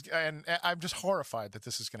is, and I'm just horrified that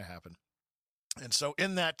this is going to happen. And so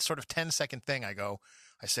in that sort of 10-second thing, I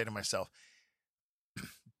say to myself,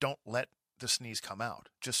 don't let the sneeze come out.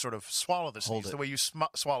 Just sort of swallow the sneeze the way you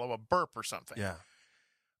swallow a burp or something. Yeah.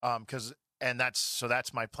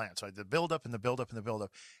 That's my plan. So the build up and the build up and the build up,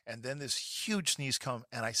 and then this huge sneeze come,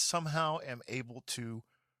 and I somehow am able to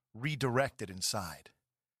redirect it inside,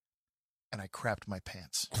 and I crapped my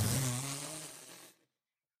pants.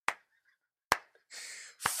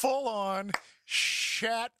 Full on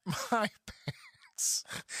shat my pants.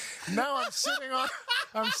 Now I'm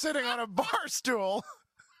sitting on a bar stool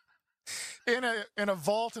in a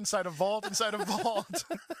vault inside a vault inside a vault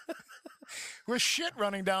with shit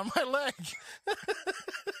running down my leg.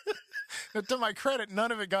 Now, to my credit,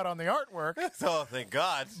 none of it got on the artwork. Oh, thank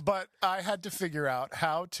God. But I had to figure out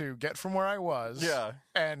how to get from where I was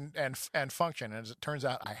and function. And as it turns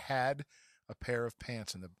out, I had a pair of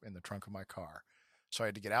pants in the trunk of my car. So I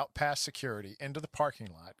had to get out past security, into the parking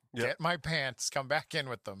lot, get my pants, come back in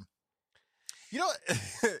with them.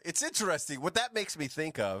 It's interesting. What that makes me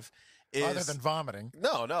think of is... Other than vomiting.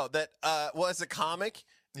 No, that, as a comic,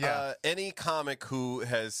 any comic who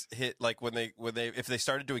has hit, like, if they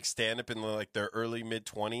started doing stand-up in, like, their early,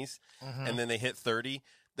 mid-20s, and then they hit 30,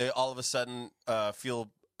 they all of a sudden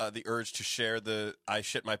feel... the urge to share the I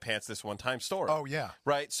shit my pants this one time story. Oh, yeah.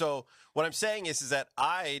 Right? So what I'm saying is that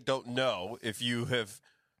I don't know if you have,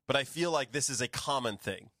 but I feel like this is a common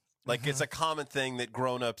thing. Like it's a common thing that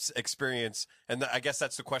grown-ups experience. And I guess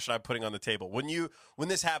that's the question I'm putting on the table. When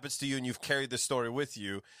this happens to you and you've carried this story with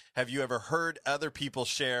you, have you ever heard other people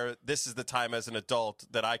share, this is the time as an adult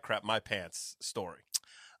that I crap my pants story?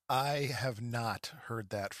 I have not heard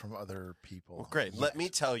that from other people. Well, great. Let me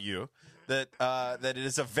tell you that it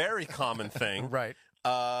is a very common thing. Right.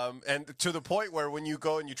 And to the point where when you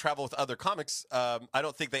go and you travel with other comics, I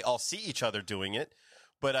don't think they all see each other doing it.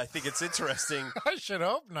 But I think it's interesting. I should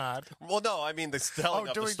hope not. Well, no, I mean the telling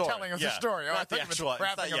of the story. Telling of the story. Oh, not the actual.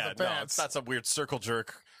 crapping of the pants. No, it's not some weird circle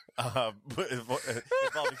jerk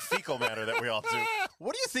involving fecal matter that we all do.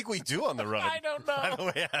 What do you think we do on the run? I don't know. By the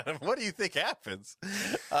way, Adam, what do you think happens?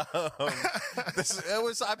 It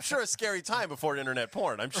was, I'm sure, a scary time before internet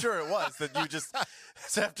porn. I'm sure it was that you just,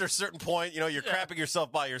 after a certain point, you're crapping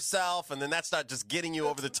yourself by yourself, and then that's not just getting you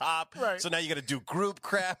over the top. Right. So now you got to do group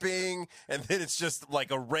crapping, and then it's just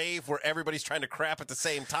like a rave where everybody's trying to crap at the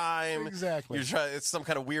same time. Exactly. It's some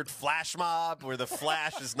kind of weird flash mob where the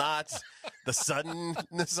flash is not the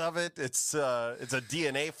suddenness of it. It's a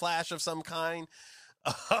DNA flash of some kind.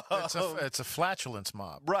 It's a flatulence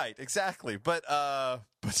mob. Right, exactly. But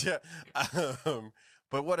yeah,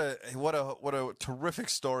 but what a terrific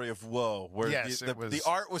story of woe where the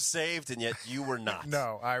art was saved and yet you were not.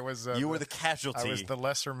 No, I was. You were the casualty. I was the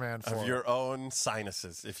lesser man for of your own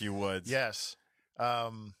sinuses, if you would. Yes,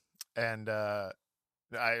 and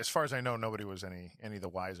as far as I know, nobody was any the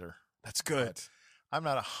wiser. That's good. But I'm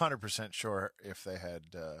not 100% sure if they had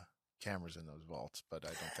cameras in those vaults, but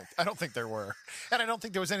I don't think there were, and I don't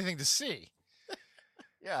think there was anything to see.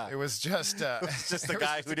 Yeah, it was just the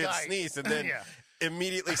guy who didn't sneeze and then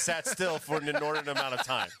immediately sat still for an inordinate amount of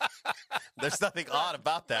time. There's nothing odd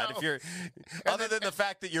about that. No. If you're other than the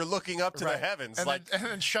fact that you're looking up to the heavens, and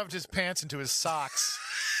then shoved his pants into his socks.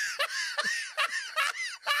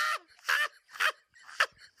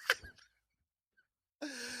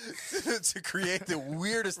 To create the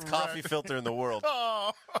weirdest coffee filter in the world.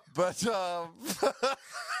 Oh. But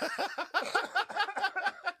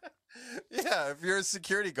yeah, if you're a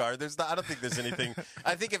security guard, I don't think there's anything.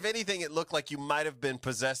 I think if anything, it looked like you might have been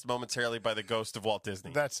possessed momentarily by the ghost of Walt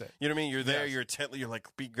Disney. That's it. You know what I mean? You're there, you're intently, you're like,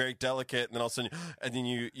 be very delicate, and then all of a sudden, and then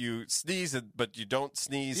you sneeze, but you don't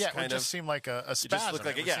sneeze. Yeah, it just seemed like a spasm. It just looked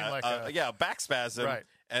like a back spasm. Right.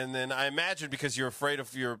 And then I imagine because you're afraid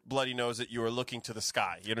of your bloody nose that you were looking to the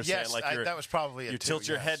sky. You understand? Yes, that was probably it. You tilt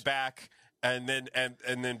your head back. And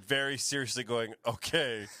then very seriously going,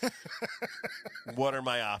 okay, what are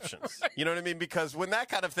my options? You know what I mean? Because when that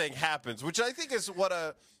kind of thing happens, which I think is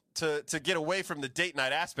to get away from the date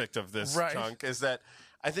night aspect of this chunk, is that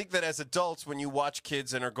I think that as adults, when you watch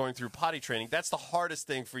kids and are going through potty training, that's the hardest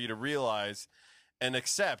thing for you to realize and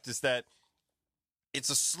accept is that it's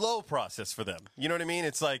a slow process for them. You know what I mean?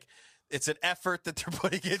 It's like, it's an effort that they're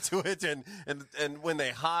putting into it, and when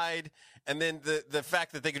they hide, and then the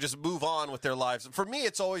fact that they could just move on with their lives. For me,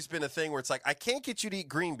 it's always been a thing where it's like, I can't get you to eat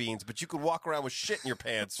green beans, but you could walk around with shit in your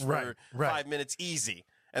pants for 5 minutes easy,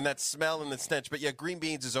 and that smell and the stench. But yeah, green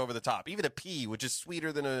beans is over the top. Even a pea, which is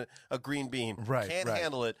sweeter than a green bean, can't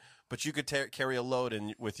handle it, but you could carry a load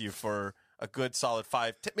in with you for a good solid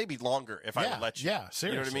 5, maybe longer if I would let you. Yeah, seriously.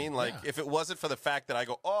 You know what I mean? Like, if it wasn't for the fact that I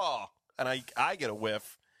go, oh, and I get a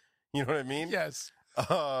whiff, you know what I mean? Yes.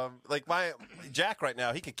 Like my Jack right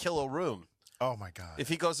now, he could kill a room. Oh my God! If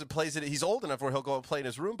he goes and plays it, he's old enough where he'll go and play in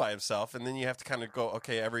his room by himself, and then you have to kind of go,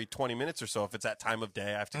 okay, every 20 minutes or so, if it's that time of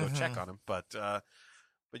day, I have to go check on him. But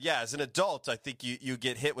yeah, as an adult, I think you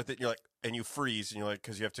get hit with it, and you're like, and you freeze, and you're like,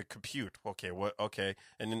 because you have to compute. Okay, what? Okay,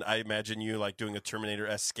 and then I imagine you like doing a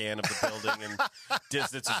Terminator-esque scan of the building, and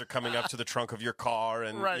distances are coming up to the trunk of your car,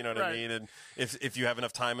 and you know what I mean. And if you have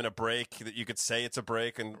enough time in a break, that you could say it's a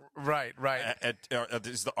break, and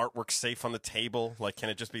is the artwork safe on the table? Like, can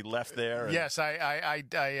it just be left there? And, yes, I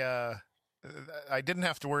didn't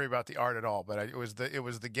have to worry about the art at all, but it was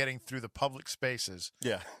the getting through the public spaces.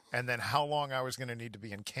 Yeah, and then how long I was going to need to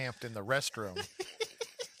be encamped in the restroom.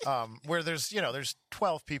 Where there's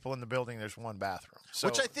 12 people in the building, there's one bathroom. So,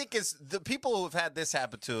 which I think is the people who have had this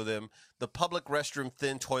happen to them, the public restroom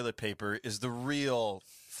thin toilet paper is the real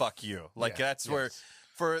fuck you. Like that's where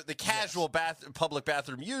for the casual public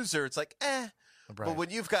bathroom user, it's like, Right. But when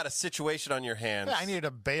you've got a situation on your hands, I needed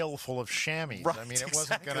a bale full of chamois. Right, I mean, it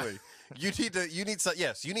wasn't going to. You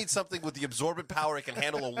need something with the absorbent power it can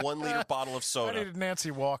handle a 1 liter bottle of soda. I needed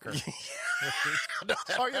Nancy Walker.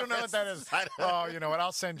 Oh, you don't know what that is? Oh, you know what?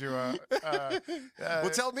 I'll send you a. Well,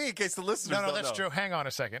 tell me in case the listeners don't know. No, that's true. Hang on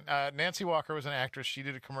a second. Nancy Walker was an actress. She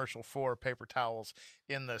did a commercial for paper towels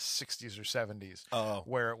in the 60s or 70s. Oh,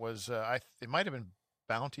 where it was. It might have been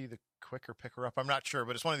Bounty, the quicker picker up. I'm not sure,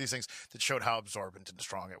 but it's one of these things that showed how absorbent and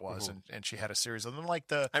strong it was. And she had a series of them, like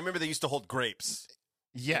the. I remember they used to hold grapes.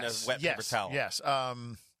 Yes, in a wet paper towel. Yes.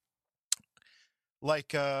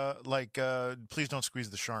 Please Don't Squeeze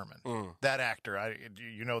the Charmin. That actor,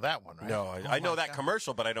 you know that one, right? No, I know that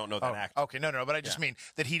commercial, but I don't know that actor. Okay, no, but I just mean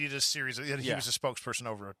that he did a series. He was a spokesperson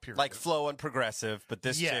over a period, like Flo and Progressive, but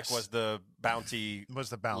this chick was the Bounty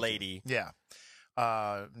lady. Yeah.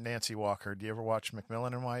 Nancy Walker. Do you ever watch McMillan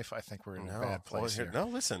and Wife? I think we're in a bad place here. No,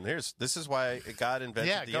 listen. This is why God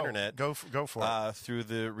invented the internet. Go for it through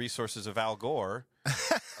the resources of Al Gore.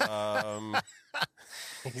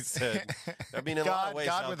 He said, I mean, in a lot of ways,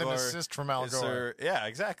 God Al with an Gore assist from Al is Gore. yeah,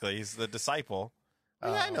 exactly. He's the disciple.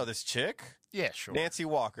 Yeah, I know this chick. Yeah, sure. Nancy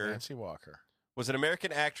Walker. Nancy Walker Was an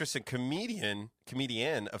American actress and comedian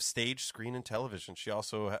of stage, screen, and television. She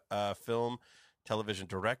also film, television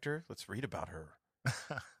director. Let's read about her.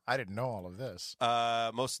 I didn't know all of this.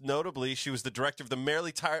 Most notably, she was the director of the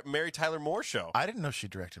Mary Tyler Moore Show, I didn't know she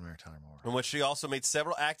directed Mary Tyler Moore. in which she also made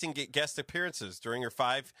several acting guest appearances. During her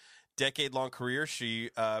 5-decade-long career, she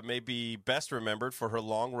may be best remembered for her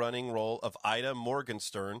long-running role of Ida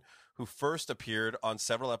Morgenstern, who first appeared on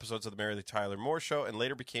several episodes of the Mary Tyler Moore Show and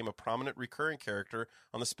later became a prominent recurring character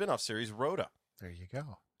on the spin-off series Rhoda. There you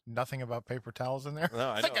go. Nothing about paper towels in there? No,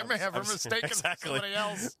 I think know. I may have her mistaken exactly. for somebody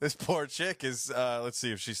else. This poor chick is, let's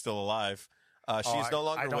see if she's still alive. She's no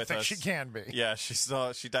longer I don't with think us. she can be. Yeah,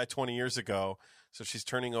 she died 20 years ago, so she's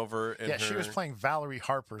turning over in She was playing Valerie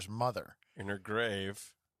Harper's mother. in her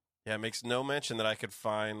grave. Yeah, it makes no mention that I could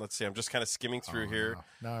find. Let's see, I'm just kind of skimming through here.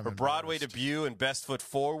 No. Now I'm Her Broadway embarrassed. debut and Best Foot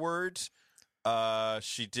Forward.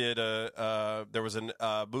 She did there was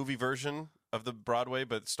a movie version of the Broadway,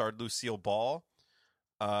 but it starred Lucille Ball.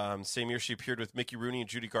 Same year, she appeared with Mickey Rooney and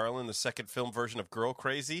Judy Garland in the second film version of Girl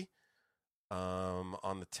Crazy.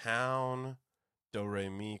 On the Town, Do Re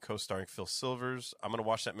Mi, co-starring Phil Silvers. I'm Gonna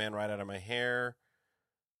Wash That Man Right Out of My Hair.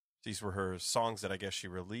 These were her songs that I guess she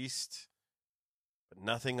released, but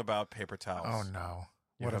nothing about paper towels. Oh, no.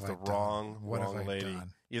 You What have have the I done? wrong What have I lady.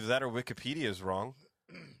 done? Either that or Wikipedia is wrong.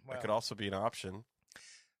 Well, That could also be an option.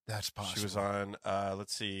 That's possible. She was on,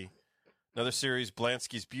 let's see, another series,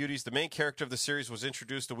 Blansky's Beauties. The main character of the series was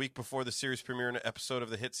introduced a week before the series premiere in an episode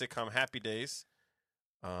of the hit sitcom Happy Days.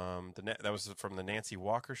 That was from the Nancy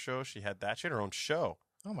Walker Show. She had that. She had her own show.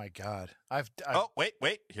 Oh, my God. Oh, wait.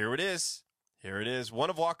 Here it is.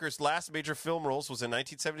 One of Walker's last major film roles was in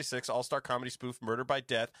 1976 all-star comedy spoof Murder by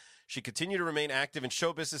Death. She continued to remain active in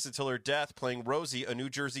show business until her death, playing Rosie, a New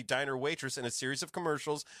Jersey diner waitress, in a series of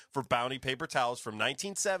commercials for Bounty paper towels from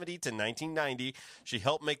 1970 to 1990. She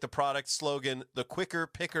helped make the product slogan, "The Quicker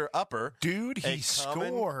Picker Upper." Dude, he a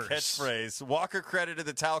common scores. catchphrase. Walker credited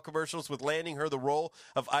the towel commercials with landing her the role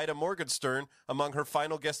of Ida Morgenstern. Among her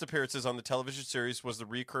final guest appearances on the television series was the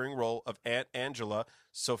recurring role of Aunt Angela,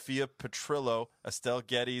 Sophia Petrillo, Estelle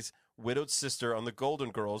Getty's widowed sister on The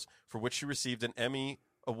Golden Girls, for which she received an Emmy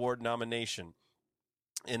Award nomination.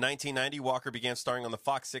 In 1990, Walker began starring on the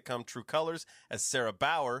Fox sitcom True Colors as Sarah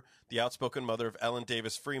Bauer, the outspoken mother of Ellen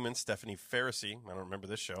Davis Freeman, Stephanie Pharisee. I don't remember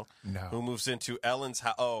this show. No. Who moves into Ellen's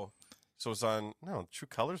house. Oh, so it was on, no, True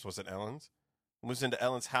Colors wasn't Ellen's. Who moves into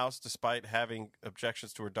Ellen's house despite having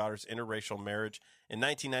objections to her daughter's interracial marriage. In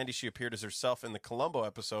 1990, she appeared as herself in the Columbo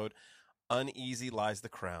episode, Uneasy Lies the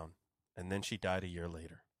Crown. And then she died a year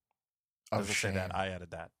later. Doesn't say that. I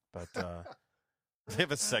added that. But they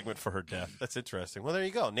have a segment for her death. That's interesting. Well, there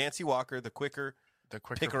you go. Nancy Walker, the quicker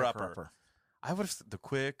picker-upper. I would have the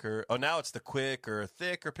quicker. Oh, now it's the quick or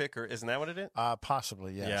thick or picker. Isn't that what it is?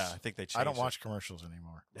 Possibly, yes. Yeah, I think they changed I don't it. watch commercials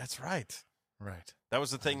anymore. That's right. Right. That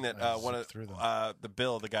was the thing that I one zipped of through them. the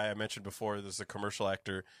Bill, the guy I mentioned before, this is a commercial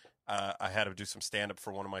actor. I had him do some stand-up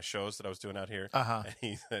for one of my shows that I was doing out here. Uh-huh. And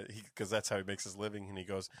he because that's how he makes his living. And he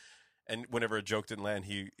goes, and whenever a joke didn't land,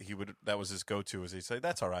 he would, that was his go-to, is he'd say,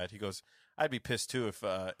 "That's all right." He goes, "I'd be pissed too if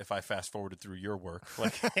I fast-forwarded through your work."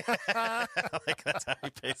 Like, like that's how he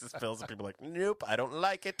pays his bills. And people are like, "Nope, I don't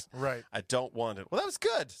like it. Right. I don't want it." Well, that was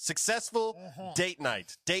good. Successful date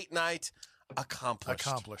night. Date night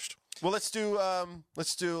accomplished. Well, let's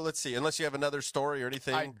see. Unless you have another story or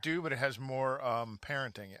anything. I do, but it has more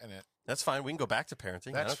parenting in it. That's fine. We can go back to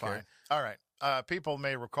parenting. That's I don't fine. care. All right. People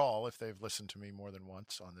may recall, if they've listened to me more than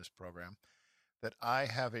once on this program, that I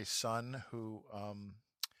have a son who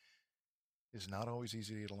is not always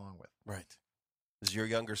easy to get along with. Right. This is your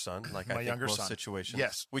younger son, like My I think younger most son. situations.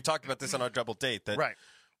 Yes. We talked about this on our double date, that Right.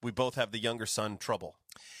 we both have the younger son trouble.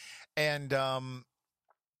 And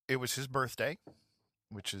it was his birthday,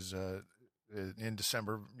 which is in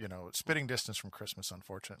December, spitting distance from Christmas,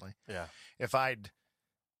 unfortunately. Yeah. If I'd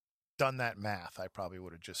done that math, I probably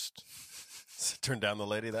would have just... Turned down the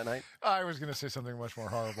lady that night? I was going to say something much more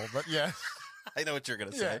horrible, but yeah. I know what you're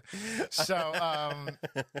going to say.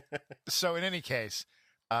 So in any case,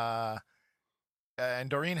 and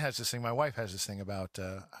Doreen has this thing, my wife has this thing about,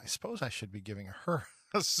 I suppose I should be giving her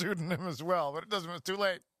a pseudonym as well, but it's too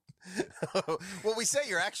late. Well, we say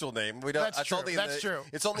your actual name. We don't. That's true. True.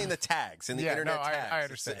 It's only in the tags, in the internet tags. I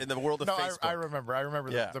understand. It's in the world of Facebook. I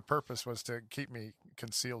remember. Yeah. The purpose was to keep me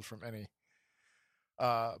concealed from any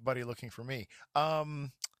buddy looking for me.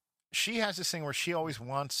 She has this thing where she always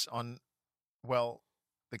wants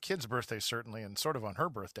the kids' birthdays certainly, and sort of on her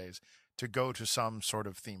birthdays, to go to some sort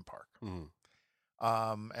of theme park.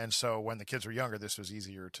 And so when the kids were younger, this was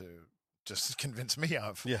easier to just convince me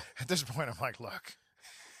of. Yeah. At this point, I'm like, look.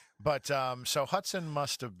 But so Hudson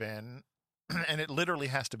must have been, and it literally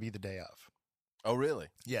has to be the day of. Oh, really?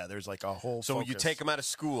 Yeah, there's like a whole So focus. you take them out of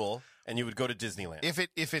school and you would go to Disneyland.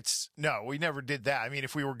 If it's no, we never did that. I mean,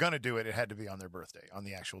 if we were going to do it, it had to be on their birthday, on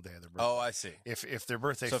the actual day of their birthday. Oh, I see. If their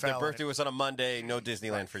birthday So if fell, their birthday was on a Monday, no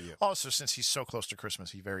Disneyland for you. Also, since he's so close to Christmas,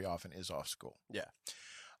 he very often is off school. Yeah.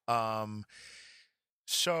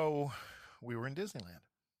 So we were in Disneyland,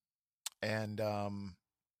 and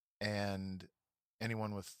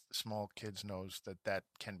anyone with small kids knows that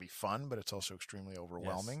can be fun, but it's also extremely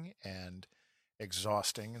overwhelming and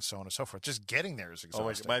exhausting, and so on and so forth. Just getting there is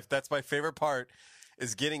exhausting. That's my favorite part,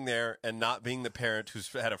 is getting there and not being the parent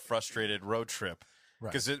who's had a frustrated road trip.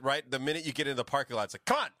 Because the minute you get into the parking lot, it's like,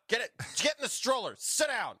 come on, get in the stroller, sit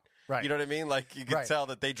down. Right. You know what I mean? Like you can tell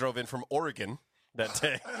that they drove in from Oregon that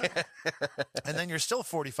day. And then you're still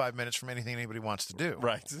 45 minutes from anything anybody wants to do.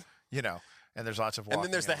 Right. You know, and there's lots of walking. And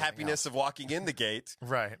then there's the happiness of walking in the gate.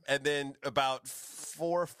 Right. And then about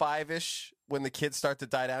 4 or 5-ish, when the kids start to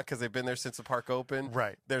die down because they've been there since the park opened.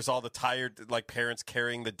 Right. There's all the tired, like, parents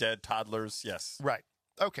carrying the dead toddlers. Yes. Right.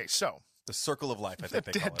 Okay, so. The circle of life, I think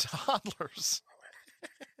they call dead it. toddlers.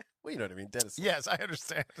 Well, you know what I mean. Dead. Yes, I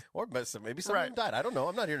understand. Or maybe some of them died. I don't know.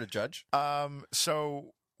 I'm not here to judge.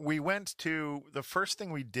 So we went to, the first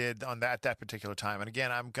thing we did on that particular time, and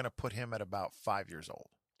again, I'm going to put him at about 5 years old,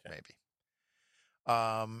 maybe,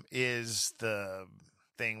 is the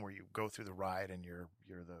thing where you go through the ride and you're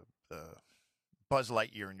the Buzz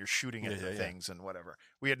Lightyear and you're shooting at the things and whatever.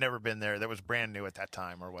 We had never been there. That was brand new at that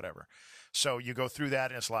time or whatever. So you go through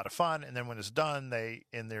that and it's a lot of fun. And then when it's done, they,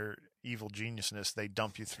 in their evil geniusness, they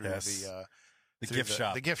dump you through the gift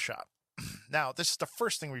shop. The gift shop. Now, this is the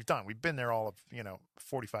first thing we've done. We've been there all of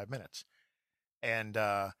 45 minutes, and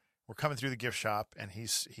we're coming through the gift shop, and he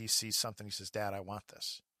sees something. He says, "Dad, I want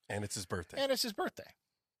this." And it's his birthday. And it's his birthday.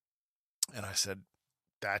 And I said,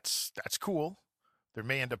 "That's cool. There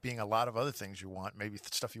may end up being a lot of other things you want, maybe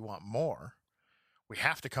stuff you want more. We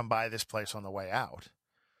have to come by this place on the way out,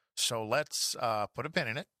 so let's put a pin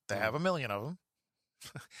in it. They have 1 million of them."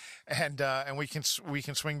 and we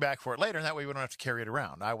can swing back for it later, and that way we don't have to carry it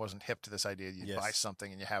around. I wasn't hip to this idea. You buy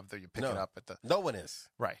something and you pick it up at the. No one is.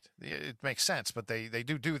 Right. It makes sense, but they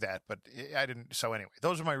do that. But I didn't. So anyway,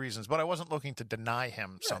 those are my reasons. But I wasn't looking to deny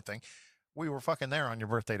him something. We were fucking there on your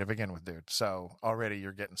birthday to begin with, dude. So already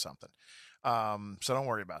you're getting something. So don't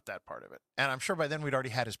worry about that part of it. And I'm sure by then we'd already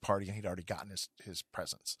had his party and he'd already gotten his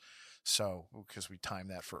presents. So because we timed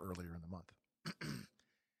that for earlier in the month.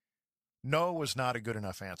 No was not a good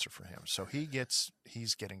enough answer for him. So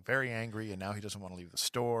he's getting very angry, and now he doesn't want to leave the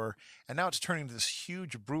store. And now it's turning into this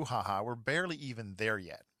huge brouhaha. We're barely even there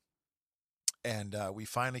yet. And we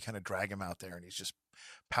finally kind of drag him out there, and he's just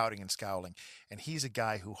pouting and scowling. And he's a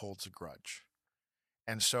guy who holds a grudge.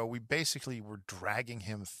 And so we basically were dragging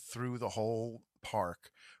him through the whole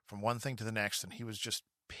park from one thing to the next, and he was just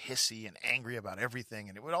pissy and angry about everything.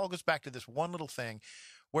 And it all goes back to this one little thing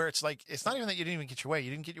where it's like, it's not even that you didn't even get your way. You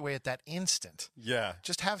didn't get your way at that instant. Yeah.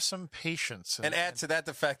 Just have some patience. And add to that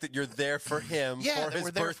the fact that you're there for him for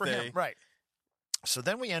his birthday. For him. Right. So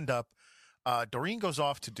then we end up, Doreen goes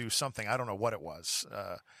off to do something. I don't know what it was.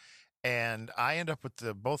 And I end up with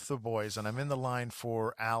both the boys, and I'm in the line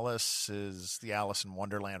for the Alice in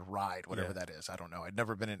Wonderland ride, whatever that is. I don't know. I'd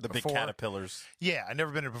never been in it before. The big caterpillars. Yeah, I'd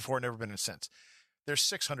never been in it before, never been in it since. There's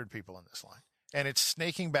 600 people in this line. And it's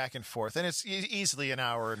snaking back and forth, and it's easily an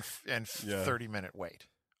hour and 30-minute wait.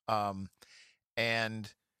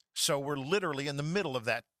 And so we're literally in the middle of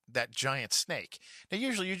that giant snake. Now,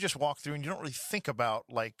 usually you just walk through and you don't really think about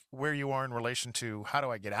like where you are in relation to how do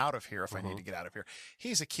I get out of here if I need to get out of here.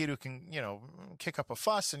 He's a kid who can, kick up a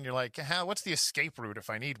fuss, and you're like, what's the escape route if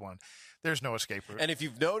I need one? There's no escape route. And if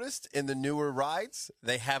you've noticed, in the newer rides,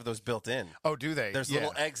 they have those built in. Oh, do they? There's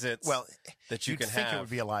little exits that you can have. You'd think it would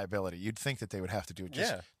be a liability. You'd think that they would have to do it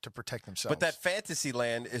just to protect themselves. But that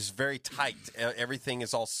Fantasyland is very tight. Everything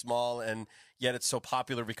is all small, and yet it's so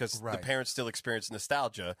popular because the parents still experience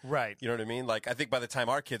nostalgia. Right. You know what I mean? Like, I think by the time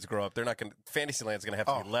our kids grow up, Fantasyland's going to have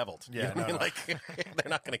to be leveled. Yeah. You know what I mean? Like, they're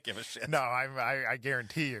not going to give a shit. No, I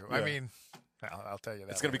guarantee you. Yeah. I mean, I'll tell you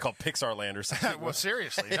that. It's going to be called Pixar Land or something. Well,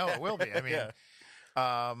 seriously. No, it will be. I mean,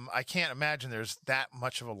 I can't imagine there's that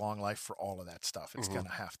much of a long life for all of that stuff. It's going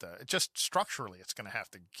to have to, just structurally, it's going to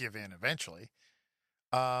have to give in eventually.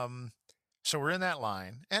 So we're in that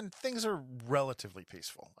line, and things are relatively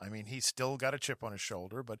peaceful. I mean, he's still got a chip on his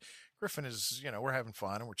shoulder, but Griffin is, we're having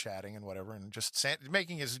fun and we're chatting and whatever, and just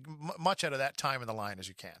making as much out of that time in the line as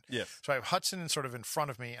you can. Yes. So I have Hudson sort of in front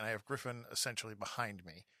of me, and I have Griffin essentially behind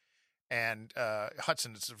me. And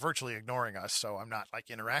Hudson is virtually ignoring us, so I'm not like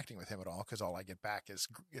interacting with him at all because all I get back is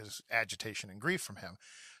agitation and grief from him.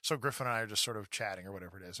 So Griffin and I are just sort of chatting or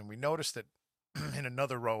whatever it is, and we notice that in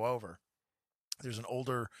another row over, there's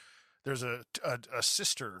a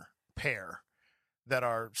sister pair that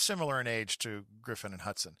are similar in age to Griffin and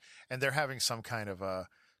Hudson, and they're having some kind of a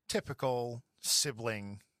typical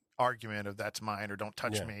sibling argument of that's mine or don't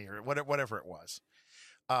touch me or whatever it was.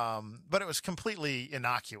 But it was completely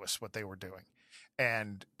innocuous what they were doing.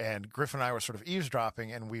 And Griffin and I were sort of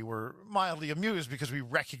eavesdropping, and we were mildly amused because we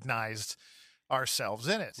recognized ourselves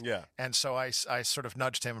in it. Yeah. And so I sort of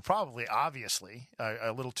nudged him, probably obviously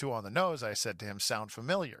a little too on the nose. I said to him, "Sound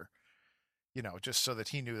familiar?" Just so that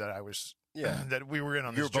he knew that I was, that we were in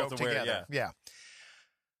on this joke together. Yeah.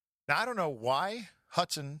 Now, I don't know why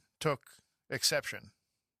Hudson took exception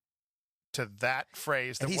to that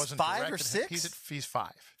phrase that wasn't 5 or 6? He's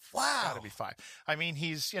 5. Wow. Got to be 5. I mean,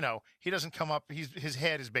 he's, he doesn't come up. His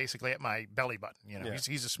head is basically at my belly button.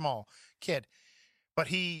 He's a small kid, but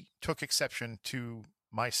he took exception to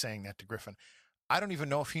my saying that to Griffin. I don't even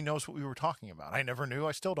know if he knows what we were talking about. I never knew.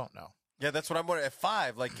 I still don't know. Yeah, that's what I'm wondering. At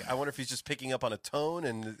 5, I wonder if he's just picking up on a tone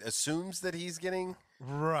and assumes that he's getting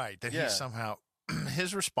right. That he somehow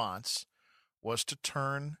his response was to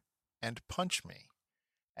turn and punch me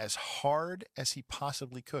as hard as he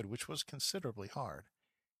possibly could, which was considerably hard,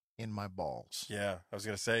 in my balls. Yeah, I was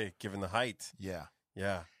going to say, given the height. Yeah.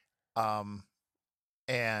 Yeah.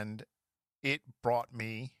 And it brought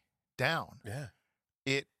me down. Yeah.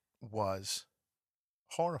 It was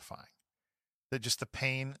horrifying. Just the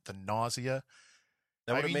pain, the nausea.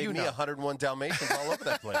 That would have made me 101 Dalmatians all over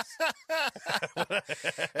that place.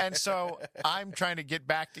 And so I'm trying to get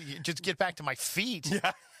back to my feet.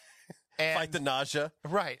 Yeah. And, fight the nausea.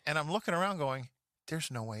 Right. And I'm looking around going, there's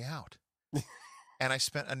no way out. And I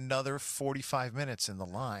spent another 45 minutes in the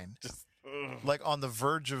line, like on the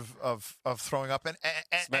verge of throwing up. And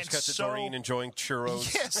smash cut to Doreen enjoying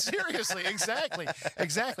churros. Yeah, seriously.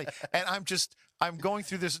 Exactly. And I'm going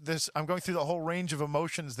through I'm going through the whole range of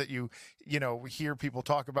emotions that you hear people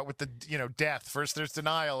talk about with the, death. First there's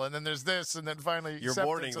denial, and then there's this, and then finally you're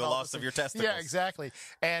mourning the loss of your testicles. Yeah, exactly.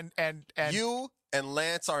 And you and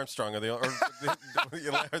Lance Armstrong are the only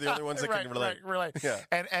ones that can relate. Right. Yeah.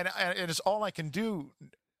 And it's all I can do.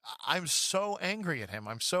 I'm so angry at him.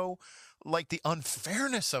 I'm so like the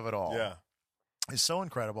unfairness of it all. Yeah. Is so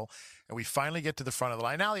incredible. And we finally get to the front of the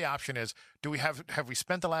line. Now the option is, have we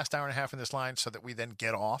spent the last hour and a half in this line so that we then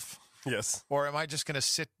get off? Yes. Or am I just going to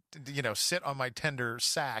sit on my tender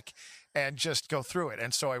sack and just go through it?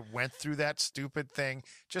 And so I went through that stupid thing.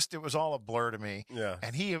 It was all a blur to me. Yeah.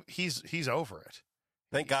 And he's over it.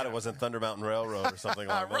 Thank God it wasn't Thunder Mountain Railroad or something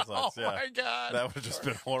along those lines. Oh, my God. That would have just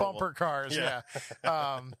been horrible. Bumper cars, yeah.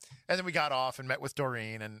 And then we got off and met with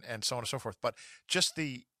Doreen and so on and so forth. But just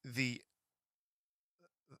the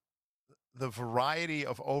variety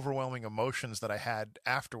of overwhelming emotions that I had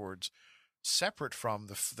afterwards, separate from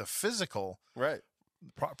the physical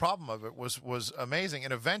problem of it, was amazing.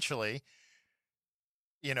 And eventually,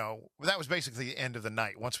 that was basically the end of the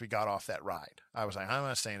night. Once we got off that ride, I was like, I'm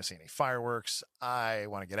not staying to see any fireworks. I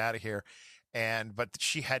want to get out of here. But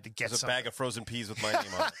she had to get a bag of frozen peas with my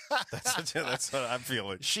name on it. That's what I'm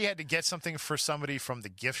feeling. She had to get something for somebody from the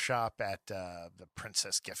gift shop at the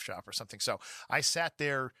Princess gift shop or something. So I sat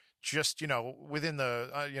there just, within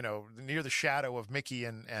the, near the shadow of Mickey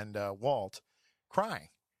and Walt, crying,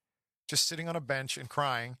 just sitting on a bench and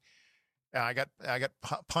crying. I got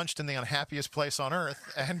punched in the unhappiest place on earth,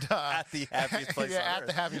 and at the happiest place on earth. At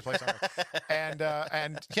the happiest place on earth. And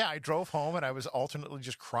I drove home, and I was alternately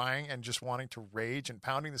just crying and just wanting to rage and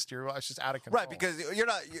pounding the steering wheel. I was just out of control. Right, because you're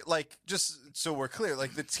not just so we're clear,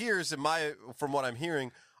 the tears from what I'm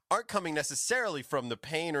hearing aren't coming necessarily from the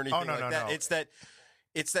pain or anything that. No.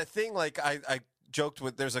 It's that thing. I joked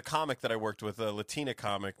with, there's a comic that I worked with, a Latina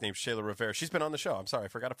comic named Shayla Rivera. She's been on the show. I'm sorry, I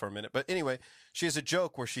forgot it for a minute. But anyway, she has a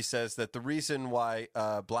joke where she says that the reason why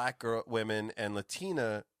black women and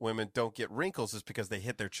Latina women don't get wrinkles is because they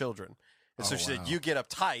hit their children. And so she said, you get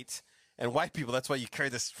uptight, and white people, that's why you carry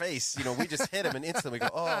this face. We just hit them and instantly we go,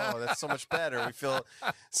 oh, that's so much better. We feel,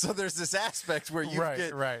 so there's this aspect where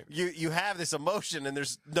you have this emotion and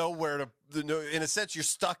there's nowhere to, in a sense, you're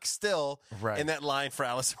stuck still in that line for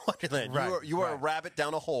Alice in Wonderland. You are a rabbit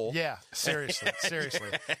down a hole. Yeah, seriously.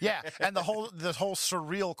 Yeah, and the whole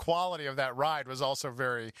surreal quality of that ride was also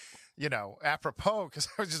very, apropos,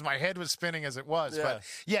 because my head was spinning as it was. Yeah. But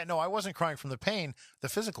yeah, no, I wasn't crying from the pain, the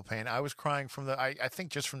physical pain. I was crying from I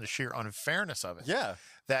think just from the sheer unfairness of it. Yeah.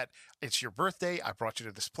 That it's your birthday. I brought you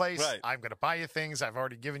to this place. Right. I'm going to buy you things. I've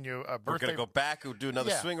already given you a birthday. We're going to go back and do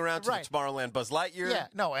another swing around to the Tomorrowland Buzz Lightyear. Yeah.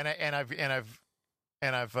 No, and I've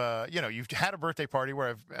you've had a birthday party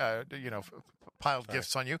where I've piled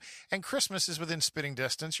gifts on you, and Christmas is within spitting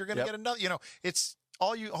distance. You're going to get another. It's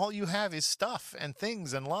all you have is stuff and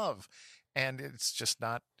things and love, and it's just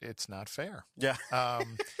not fair. Yeah.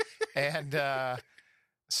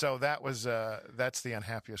 So that's the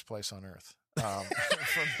unhappiest place on earth.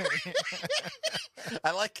 For me.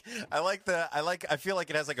 I feel like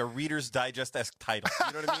it has like a Reader's Digest-esque title.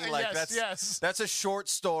 You know what I mean? Like that's a short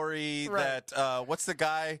story that what's the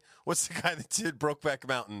guy that did Brokeback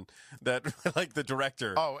Mountain, that like the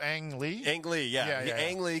director? Oh, Ang Lee? Ang Lee, yeah.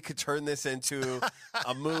 Ang Lee could turn this into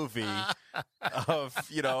a movie of,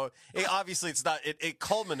 obviously it's not, it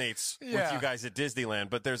culminates with you guys at Disneyland,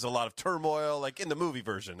 but there's a lot of turmoil like in the movie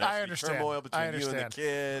version. I understand. Turmoil between you and the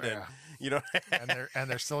kid and and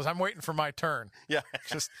they're still. I'm waiting for my turn. Yeah,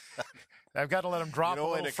 just I've got to let them drop a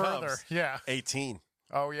little further. Comes, yeah, 18.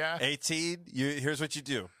 Oh yeah, 18. Here's what you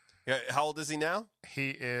do. How old is he now?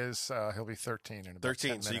 He is. He'll be 13 in about 13. 10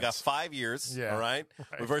 minutes. So you got 5 years. Yeah. All right.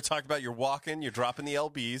 We've already talked about you're walking, you're dropping the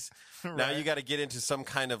LBs. Now you got to get into some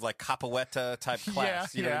kind of like capoeira type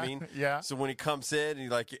class. You know what I mean? Yeah. So when he comes in and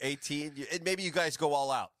you're 18, maybe you guys go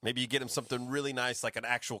all out. Maybe you get him something really nice, like an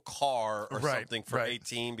actual car or something for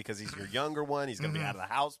 18 because he's your younger one. He's going to be out of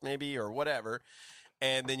the house maybe or whatever.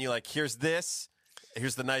 And then you're like, here's this.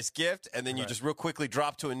 Here's the nice gift, and then you just real quickly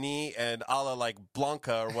drop to a knee and a la like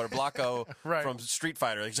Blanca or what Blanco from Street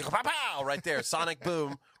Fighter. He's like, pow, pow, right there, sonic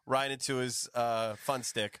boom, right into his fun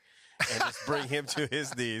stick, and just bring him to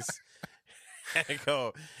his knees and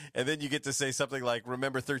go. And then you get to say something like,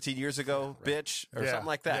 remember 13 years ago, bitch, or something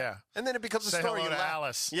like that. Yeah. And then it becomes a Say story. Hello to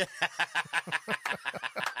Alice. Yeah.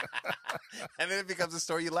 And then it becomes a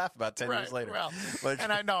story you laugh about 10 years later. Well,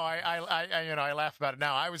 and I know I laugh about it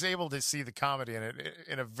now. I was able to see the comedy in it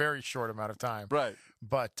in a very short amount of time. Right.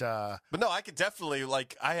 But no, I could definitely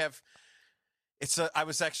that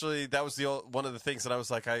was one of the things that I was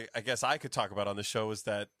like, I guess I could talk about on the show is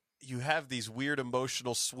that you have these weird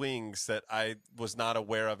emotional swings that I was not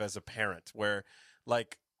aware of as a parent, where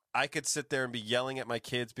like I could sit there and be yelling at my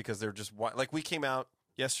kids because they're just like, we came out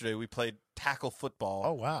yesterday, we played tackle football.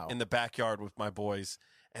 Oh, wow. In the backyard with my boys,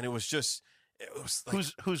 and it was like,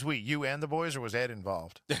 who's we? You and the boys, or was Ed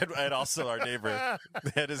involved? And also our neighbor.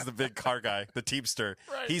 Ed is the big car guy, the teamster.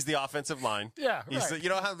 Right. He's the offensive line. Yeah, You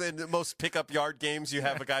know how in the most pickup yard games you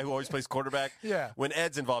have a guy who always plays quarterback? Yeah. When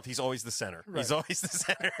Ed's involved, he's always the center. Right. He's always the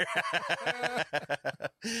center.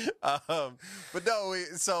 But no,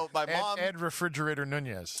 so my mom... Ed Refrigerator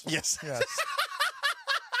Nunez. Yes. Yes.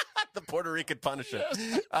 The Puerto Rican Punisher.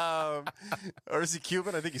 Yes. Or is he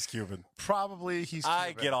Cuban? I think he's Cuban. Probably he's Cuban.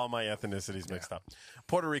 I get all my ethnicities mixed up.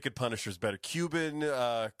 Puerto Rican Punisher's better. Cuban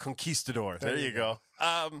Conquistador. There you go.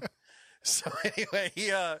 So anyway,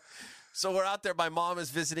 so we're out there. My mom is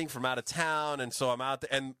visiting from out of town, and so I'm out there.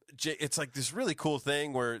 And it's like this really cool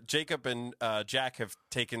thing where Jacob and Jack have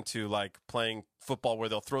taken to like playing football, where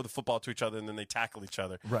they'll throw the football to each other and then they tackle each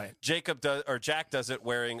other. Right. Jack does it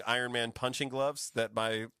wearing Iron Man punching gloves that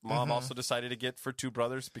my mom also decided to get for two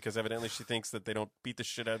brothers because evidently she thinks that they don't beat the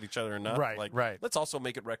shit out of each other enough. Right. Let's also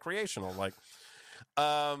make it recreational.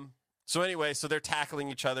 So anyway, so they're tackling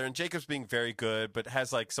each other, and Jacob's being very good, but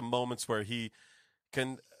has like some moments where he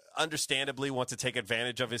can understandably want to take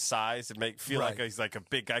advantage of his size and feel like he's like a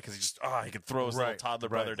big guy because he can throw his little toddler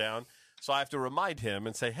brother down. So I have to remind him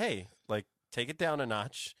and say, hey, like, take it down a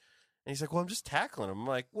notch. And he's like, well, I'm just tackling him. I'm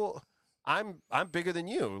like, well, I'm bigger than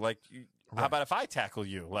you. Like, how about if I tackle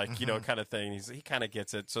you? Like, kind of thing. He kind of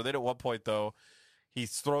gets it. So then at one point, though,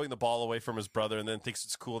 he's throwing the ball away from his brother and then thinks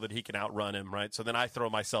it's cool that he can outrun him, right? So then I throw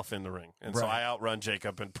myself in the ring. And so I outrun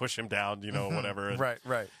Jacob and push him down, whatever. And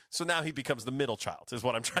Right. So now he becomes the middle child is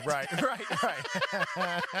what I'm trying to say.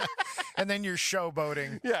 Right. And then you're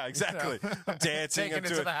showboating. Yeah, exactly. I'm dancing. Taking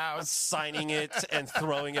it to the house. I'm signing it and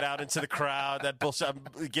throwing it out into the crowd. That bullshit.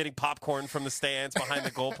 I'm getting popcorn from the stands behind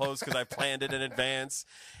the goalpost because I planned it in advance.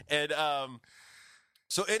 And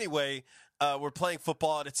so anyway... we're playing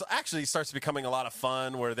football, and it actually starts becoming a lot of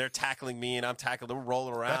fun where they're tackling me and I'm tackling them,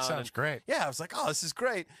 rolling around. That sounds great. Yeah, I was like, oh, this is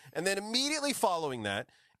great. And then immediately following that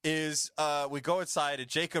is we go inside, and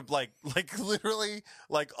Jacob, like literally,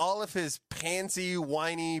 like all of his pansy,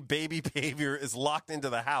 whiny baby behavior is locked into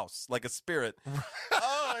the house like a spirit.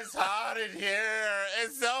 Oh, it's hot in here.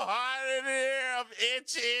 It's so hot in here. I'm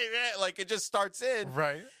itching. Like it just starts in.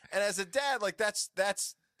 Right. And as a dad, like that's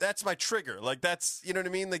that's my trigger. Like, that's, you know what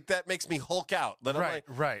I mean? Like, that makes me Hulk out. Then I'm like,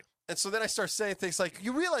 right. And so then I start saying things like,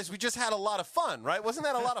 you realize we just had a lot of fun, right? Wasn't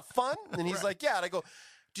that a lot of fun? And he's like, yeah. And I go,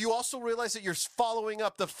 do you also realize that you're following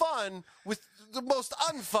up the fun with the most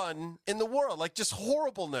unfun in the world? Like, just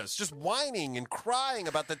horribleness, just whining and crying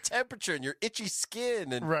about the temperature and your itchy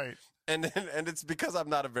skin. And, Right. And it's because I'm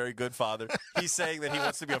not a very good father. He's saying that he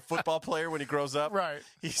wants to be a football player when he grows up. Right.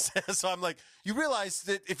 He says, so I'm like, you realize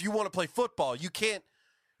that if you want to play football, you can't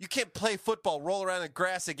play football, roll around in the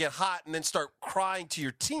grass and get hot, and then start crying to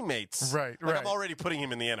your teammates. Right, like right. I'm already putting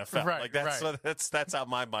him in the NFL. Right, like that's right. that's how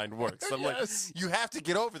my mind works. So I'm Yes. like, you have to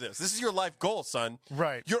get over this. This is your life goal, son.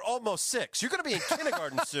 Right. You're almost 6. You're going to be in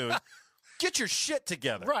kindergarten soon. Get your shit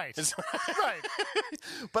together. Right. Right.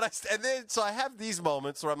 But so I have these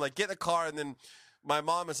moments where I'm like, get in the car, and then my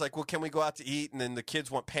mom is like, well, can we go out to eat? And then the kids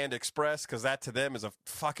want Panda Express because that to them is a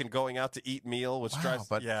fucking going out to eat meal, which drives.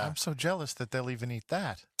 But yeah. I'm so jealous that they'll even eat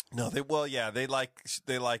that. No, they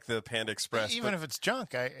like the Panda Express, Even if it's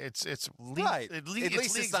junk, it's right. At At least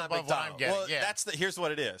least it's not above what I'm McDonald's. getting. Well, Yeah. here's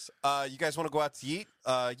what it is. You guys want to go out to eat?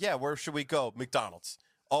 Yeah. Where should we go? McDonald's.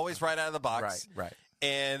 Always right out of the box. Right.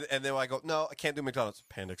 And then I go, no, I can't do McDonald's.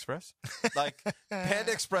 Panda Express? Like,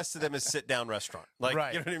 Panda Express to them is sit-down restaurant. Like,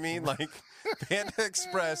 Right. you know what I mean? Like, Panda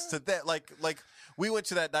Express to that, like we went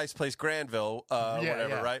to that nice place, Granville,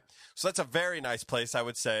 whatever, right? So that's a very nice place, I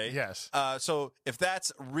would say. Yes. So if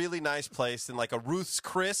that's a really nice place, then like a Ruth's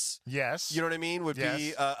Chris, Yes. you know what I mean, would Yes.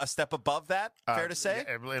 be a step above that, fair to say?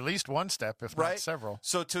 At least one step, if Right? not several.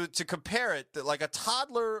 So to compare it, like a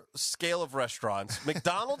toddler scale of restaurants,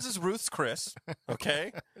 McDonald's is Ruth's Chris, okay?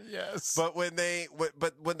 Yes. But when they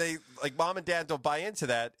like mom and dad don't buy into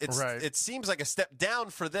that, Right. it seems like a step down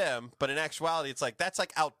for them, but in actuality, it's like that's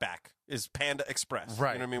like Outback is Panda Express.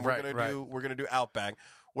 Right, You know what I mean? right, We're gonna do Outback.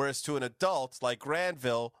 Whereas to an adult, like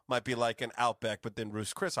Granville might be like an Outback, but then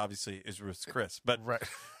Ruth's Chris obviously is Ruth's Chris. But Right.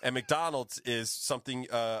 and McDonald's is something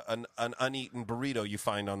an uneaten burrito you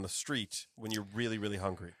find on the street when you're really, really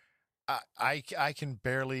hungry. I can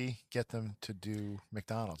barely get them to do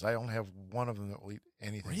McDonald's. I only have one of them that will eat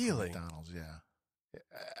anything from Really? McDonald's. Yeah.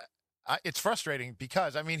 It's frustrating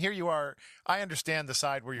because, I mean, here you are. I understand the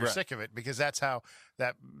side where you're Right. sick of it because there's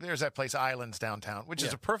that place Islands downtown, which is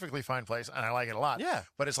Yeah. a perfectly fine place, and I like it a lot. Yeah.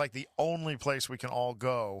 But it's like the only place we can all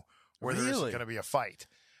go where there isn't Really? going to be a fight.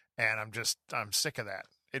 And I'm sick of that.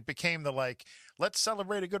 It became the let's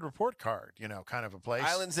celebrate a good report card, kind of a place.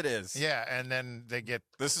 Islands it is. Yeah, and then they get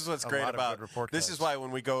This is what's a great lot of about good report this cards. is why when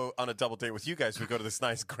we go on a double date with you guys, we go to this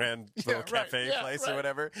nice grand little right, cafe yeah, place right. or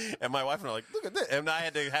whatever. And my wife and I are like, look at this. And I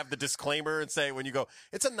had to have the disclaimer and say when you go,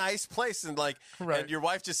 it's a nice place and Right. and your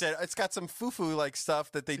wife just said it's got some foo-foo like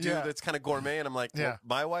stuff that they do Yeah. that's kind of gourmet. And I'm like, well, Yeah.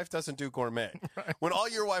 my wife doesn't do gourmet. When all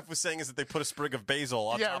your wife was saying is that they put a sprig of basil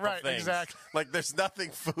on Yeah, top right, of things. exactly. Like there's nothing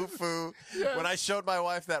foo-foo. Yeah. When I showed my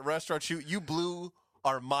wife that restaurant shoot, you blew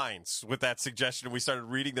our minds with that suggestion. We started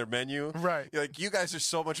reading their menu. Right. Like, you guys are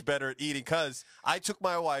so much better at eating because I took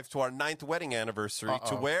my wife to our 9th wedding anniversary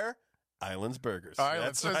to where? Islands Burgers.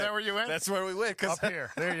 Islands. Is that where you went? That's where we went. up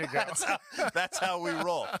here. There you go. That's how we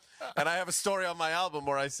roll. And I have a story on my album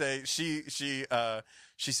where I say, she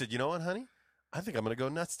said, you know what, honey? I think I'm going to go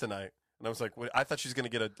nuts tonight. And I was like, I thought she was going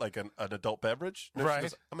to get an adult beverage. No, Right. She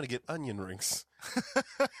goes, I'm going to get onion rings.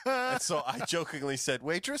 And so I jokingly said,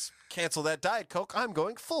 waitress, cancel that Diet Coke. I'm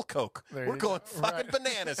going full Coke. There We're you going go. fucking Right.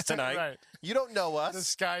 bananas tonight. Right. You don't know us. The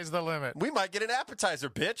sky's the limit. We might get an appetizer,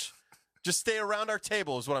 bitch. Just stay around our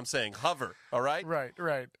table is what I'm saying. Hover, all right? Right.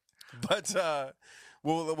 But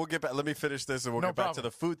we'll get back. Let me finish this and we'll No get back to problem.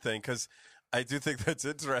 the food thing because I do think that's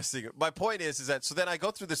interesting. My point is that so then I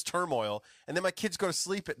go through this turmoil and then my kids go to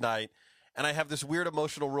sleep at night and I have this weird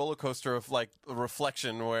emotional roller coaster of like a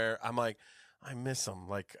reflection where I'm like, I miss them.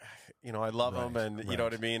 Like, I love them and you know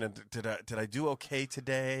what I mean? And did I do okay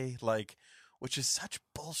today? Like, which is such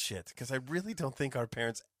bullshit because I really don't think our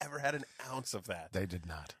parents ever had an ounce of that. They did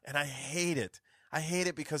not. And I hate it. I hate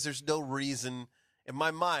it because there's no reason. In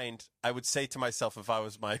my mind, I would say to myself, if I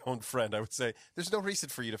was my own friend, I would say, there's no reason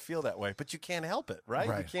for you to feel that way, but you can't help it, right?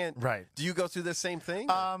 You Right, can't. right. Do you go through the same thing?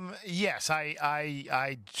 Yes,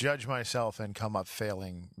 I judge myself and come up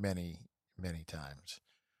failing many times.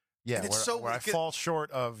 Yeah, And it's where, so where I wicked- fall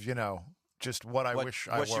short of just what I wish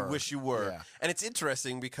I were. What you wish you were. Yeah. And it's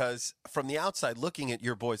interesting because from the outside looking at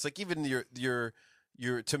your boys, like even your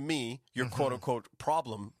to me, your quote unquote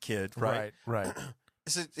problem kid, right? Right.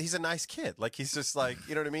 He's a nice kid. Like he's just like,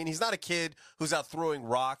 you know what I mean? He's not a kid who's out throwing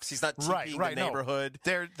rocks. He's not TPing the No. neighborhood.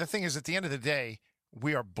 The thing is, at the end of the day,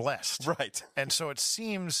 we are blessed. Right. And so it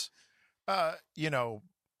seems,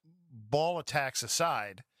 ball attacks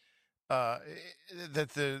aside,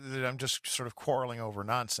 that I'm just sort of quarreling over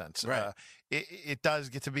nonsense. Right. It does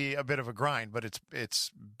get to be a bit of a grind, but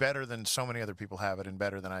it's better than so many other people have it, and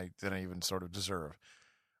better than I even sort of deserve.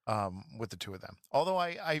 With the two of them, although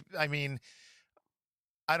I mean,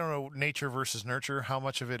 I don't know, nature versus nurture. How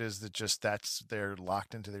much of it is that just they're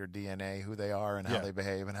locked into their DNA, who they are and how they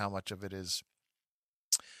behave, and how much of it is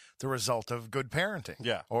the result of good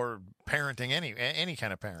parenting, or parenting, any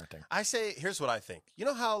kind of parenting. I say, here's what I think. You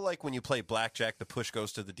know how, like, when you play blackjack, the push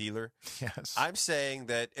goes to the dealer? Yes. I'm saying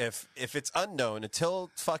that if it's unknown,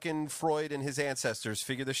 until fucking Freud and his ancestors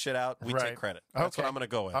figure this shit out, we take credit. That's what I'm going to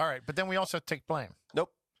go with. All right, but then we also take blame.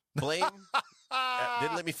 Nope. Blame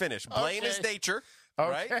didn't let me finish. Blame is nature.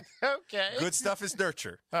 Right? Okay. Good stuff is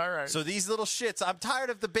nurture. All right. So these little shits, I'm tired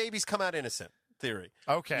of the babies come out innocent theory.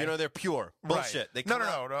 Okay. You know, they're pure. Bullshit. Right. They No,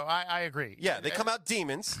 come I agree. Yeah, they come out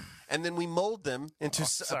demons, and then we mold them into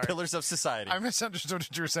pillars of society. I misunderstood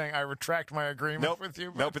what you were saying. I retract my agreement with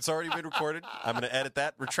you. Nope, it's already been recorded. I'm going to edit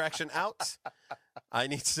that retraction out. I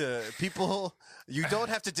need to... People, you don't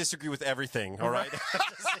have to disagree with everything, all right?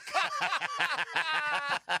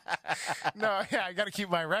 No, yeah, I got to keep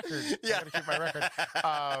my record. Yeah. I got to keep my record.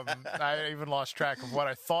 I even lost track of what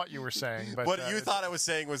I thought you were saying. But what you thought I was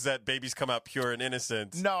saying was that babies come out pure and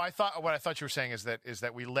innocent. No, what I thought you were saying is that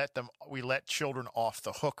we let children off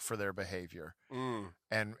the hook for their behavior, and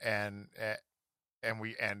I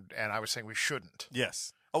was saying we shouldn't.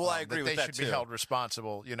 Yes. Oh well, I agree with that too. They should be held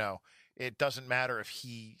responsible. You know, it doesn't matter if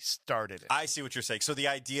he started it. I see what you're saying. So the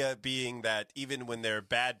idea being that even when they're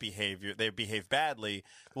bad behavior, they behave badly.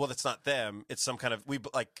 Well, that's not them. It's some kind of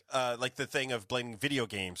like the thing of blaming video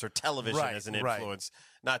games or television as an influence.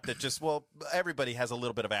 Not that just everybody has a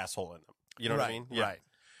little bit of asshole in them. You know what I mean? Yeah.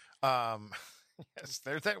 Right. Yes,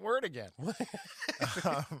 there's that word again.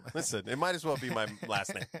 Listen, it might as well be my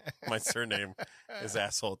last name. My surname is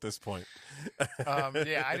asshole at this point.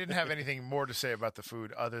 Yeah, I didn't have anything more to say about the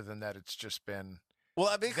food other than that it's just been... Well,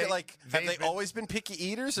 I mean, have they always been picky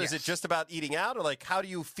eaters? Or is it just about eating out? Or, like, how do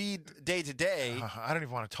you feed day to day? I don't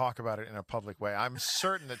even want to talk about it in a public way. I'm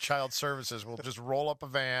certain that Child Services will just roll up a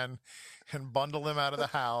van and bundle them out of the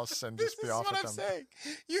house and just be off with them. This is what I'm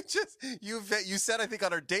saying. You said, I think,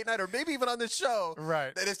 on our date night or maybe even on the show,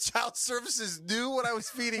 right, that if Child Services knew what I was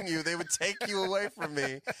feeding you, they would take you away from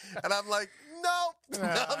me. And I'm like, no, but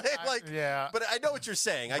I know what you're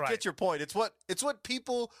saying. I get your point. It's what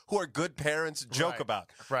people who are good parents joke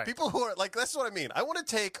about. Right. People who are like, that's what I mean. I want to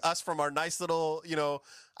take us from our nice little,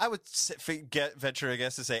 I would venture, I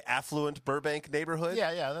guess, to say affluent Burbank neighborhood.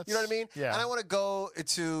 Yeah, that's, you know what I mean? Yeah. And I want to go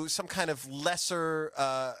to some kind of lesser,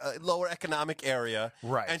 lower economic area,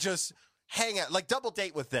 right, and just hang out, like double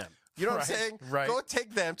date with them. You know what I'm saying? Right. Go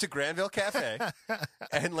take them to Granville Cafe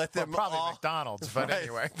and let them probably McDonald's, but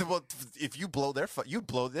anyway. Well, if you blow their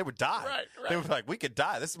they would die. Right. They would be like, we could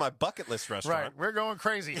die. This is my bucket list restaurant. Right. We're going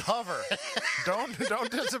crazy. Hover. Don't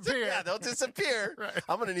disappear. Yeah, don't disappear. Right.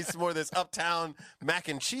 I'm going to need some more of this uptown mac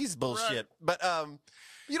and cheese bullshit. But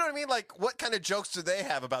you know what I mean? Like, what kind of jokes do they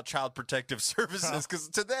have about Child Protective Services? Because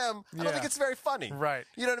to them, I don't think it's very funny. Right.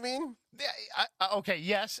 You know what I mean? Okay,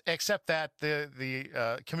 yes, except that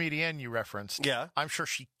the comedian you referenced, I'm sure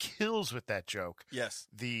she kills with that joke. Yes.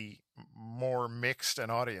 The more mixed an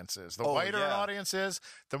audience is. The whiter an audience is,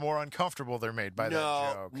 the more uncomfortable they're made by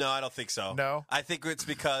that joke. No, I don't think so. No? I think it's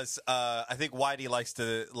because I think Whitey likes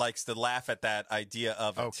to laugh at that idea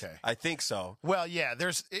of it. Okay. I think so. Well, yeah,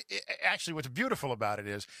 actually what's beautiful about it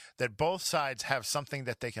is that both sides have something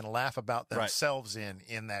that they can laugh about themselves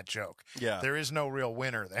in that joke. Yeah. There is no real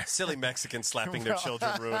winner there. Silly Mexicans slapping their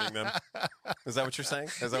children, ruining them. Is that what you're saying?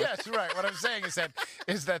 Yes, right. What I'm saying is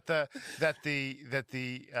that the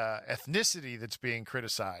ethnicity that's being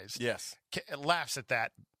criticized, laughs at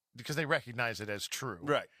that because they recognize it as true.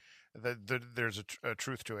 Right. There's a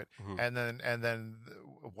truth to it, and then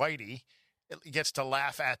Whitey gets to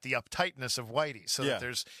laugh at the uptightness of Whitey. So that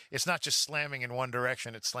it's not just slamming in one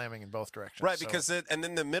direction; it's slamming in both directions. Right, because and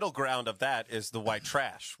then the middle ground of that is the white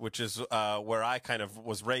trash, which is where I kind of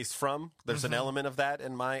was raised from. There's an element of that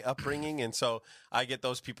in my upbringing, and so I get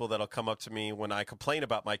those people that'll come up to me when I complain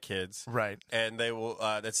about my kids, right? And they will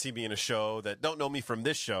that see me in a show that don't know me from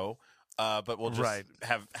this show. But will just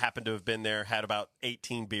have happened to have been there, had about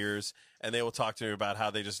 18 beers, and they will talk to me about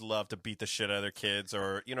how they just love to beat the shit out of their kids,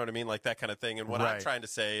 or you know what I mean, like that kind of thing. And what I'm trying to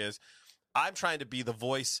say is, I'm trying to be the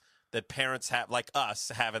voice that parents have, like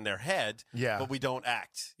us, have in their head, but we don't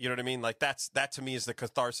act. You know what I mean? Like that to me is the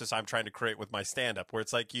catharsis I'm trying to create with my stand-up, where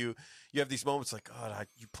it's like you have these moments like, God,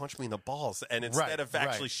 you punched me in the balls, and instead of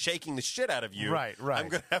actually shaking the shit out of you, I'm going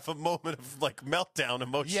to have a moment of like meltdown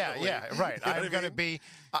emotionally. Yeah, right. You know I'm going to be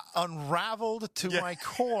unraveled to my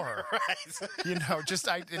core. Right. You know, just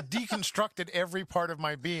I deconstructed every part of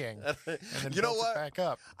my being, and then you know built what? it back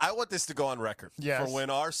up. I want this to go on record for when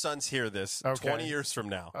our sons hear this 20 years from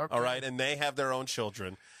now. Okay. All right, and they have their own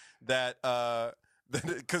children. That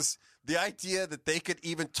because the idea that they could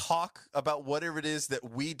even talk about whatever it is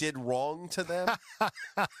that we did wrong to them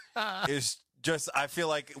is just. I feel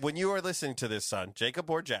like when you are listening to this, son, Jacob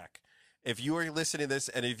or Jack, if you are listening to this,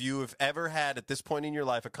 and if you have ever had at this point in your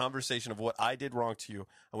life a conversation of what I did wrong to you,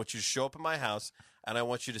 I want you to show up at my house and I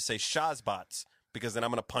want you to say Shazbots, because then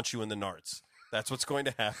I'm going to punch you in the nards. That's what's going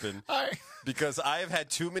to happen. Because I have had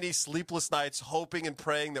too many sleepless nights hoping and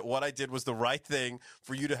praying that what I did was the right thing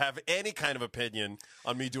for you to have any kind of opinion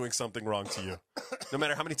on me doing something wrong to you. No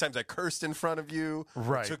matter how many times I cursed in front of you,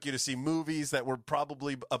 took you to see movies that were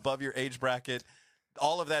probably above your age bracket.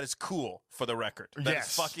 All of that is cool, for the record. That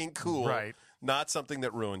is fucking cool. Right. Not something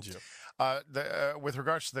that ruined you. With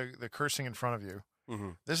regards to the cursing in front of you,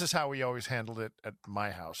 this is how we always handled it at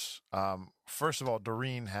my house. First of all,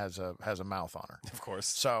 Doreen has a mouth on her. Of course.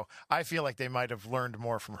 So I feel like they might have learned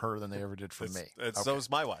more from her than they ever did from me. So is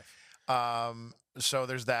my wife. So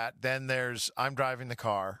there's that. Then I'm driving the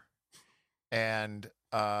car, and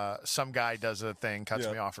some guy does a thing, cuts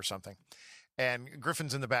me off or something. And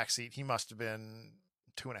Griffin's in the back seat. He must have been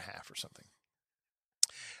 2.5 or something.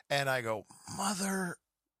 And I go, mother,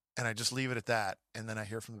 and I just leave it at that. And then I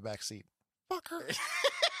hear from the back seat, fucker.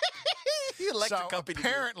 The electric company.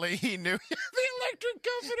 Apparently he knew the electric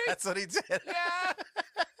company. That's what he did.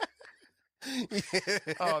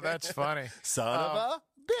 Yeah. Oh, that's funny. Son of a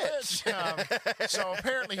bitch. So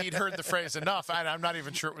apparently he'd heard the phrase enough. I'm not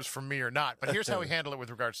even sure it was from me or not. But here's how we handle it with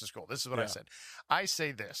regards to school. This is what I said. I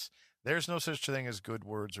say this. There's no such thing as good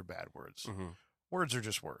words or bad words. Words are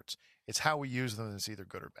just words. It's how we use them that's either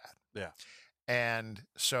good or bad. Yeah. And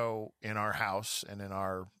so in our house and in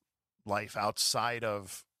our life outside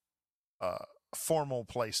of formal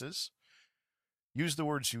places, use the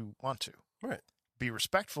words you want to. Right. Be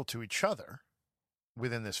respectful to each other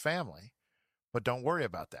within this family, but don't worry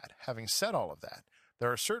about that. Having said all of that,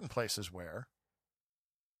 there are certain places where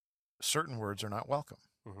certain words are not welcome.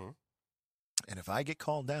 And if I get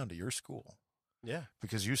called down to your school,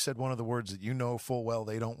 because you said one of the words that you know full well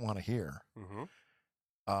they don't want to hear,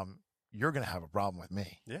 you're going to have a problem with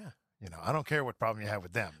me. Yeah. You know, I don't care what problem you have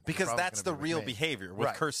with them. Because that's the real behavior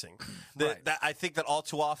with cursing. I think that all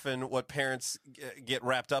too often what parents get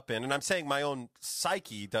wrapped up in, and I'm saying my own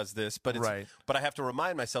psyche does this, but but I have to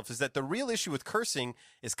remind myself, is that the real issue with cursing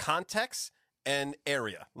is context and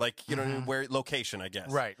area, like, you know, where location, I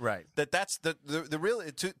guess. Right. That's the real,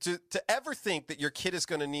 to ever think that your kid is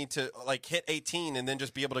going to need to like hit 18 and then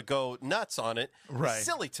just be able to go nuts on it is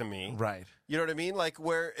silly to me. Right. You know what I mean? Like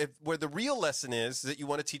where the real lesson is that you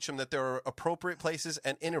want to teach them that there are appropriate places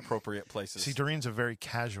and inappropriate places. See, Doreen's a very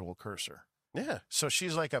casual cursor. Yeah. So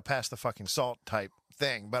she's like a pass the fucking salt type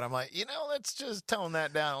thing. But I'm like, let's just tone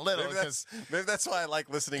that down a little. Maybe that's why I like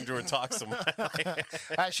listening to her talk so much.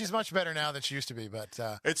 She's much better now than she used to be. But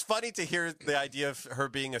it's funny to hear the idea of her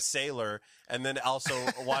being a sailor and then also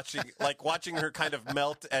watching her kind of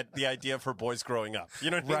melt at the idea of her boys growing up. You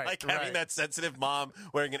know what I mean? Like having that sensitive mom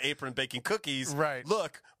wearing an apron baking cookies. Right.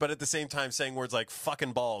 Look, but at the same time saying words like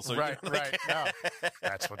fucking balls. Or, right. No,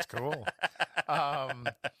 that's what's cool.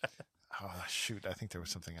 Oh, shoot. I think there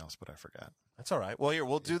was something else, but I forgot. That's all right. Well, here,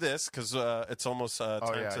 we'll do this because it's almost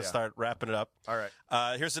time to start wrapping it up. All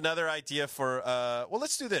right. Here's another idea for,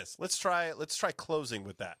 let's do this. Let's try closing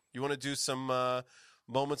with that. You want to do some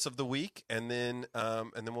moments of the week, and then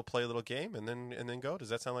we'll play a little game, and then go? Does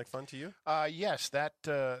that sound like fun to you? Yes, that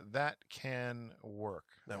can work.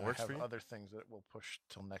 That works for you? Other things that we'll push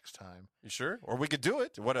till next time. You sure? Or we could do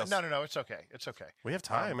it. What else? No, it's okay. It's okay. We have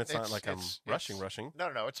time. It's not like I'm rushing.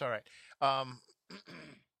 No, it's all right.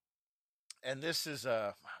 And this is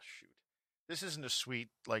this isn't a sweet,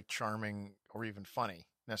 like charming or even funny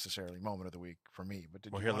necessarily moment of the week for me. But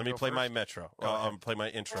here, let me play my metro. Play my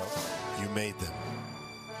intro. You made them.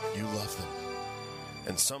 You love them.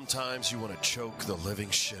 And sometimes you want to choke the living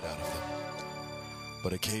shit out of them.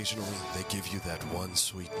 But occasionally they give you that one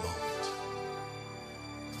sweet moment.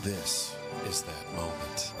 This is that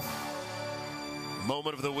moment.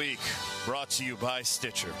 Moment of the week, brought to you by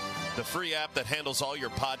Stitcher, the free app that handles all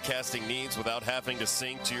your podcasting needs without having to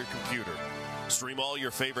sync to your computer. Stream all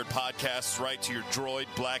your favorite podcasts right to your Droid,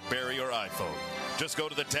 BlackBerry, or iPhone. Just go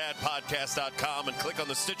to thedadpodcast.com and click on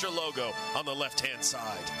the Stitcher logo on the left-hand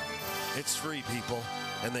side. It's free, people,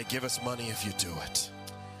 and they give us money if you do it.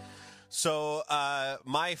 So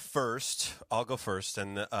my first, I'll go first,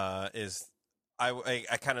 and is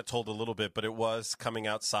I kind of told a little bit, but it was coming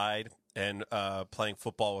outside and playing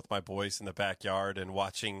football with my boys in the backyard and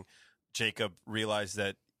watching Jacob realize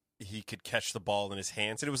that he could catch the ball in his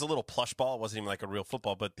hands. And it was a little plush ball. It wasn't even like a real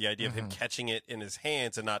football, but the idea of him catching it in his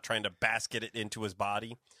hands and not trying to basket it into his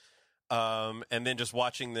body. And then just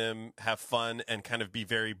watching them have fun and kind of be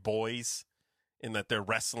very boys in that they're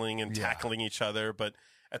wrestling and tackling each other, but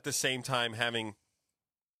at the same time having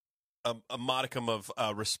a modicum of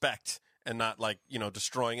respect and not like,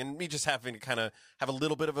 destroying, and me just having to kind of have a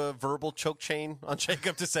little bit of a verbal choke chain on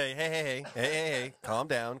Jacob to say, hey, calm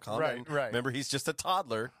down. Right. Remember, he's just a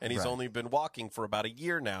toddler and he's only been walking for about a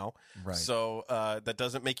year now. Right. So that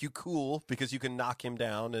doesn't make you cool because you can knock him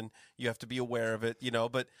down and you have to be aware of it,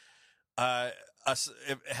 but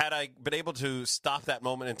had I been able to stop that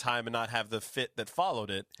moment in time and not have the fit that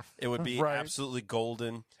followed it, it would be absolutely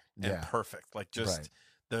golden and perfect. Like just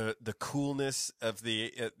the coolness of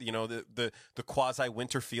the quasi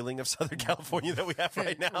winter feeling of Southern California that we have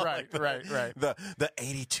right now. Right. The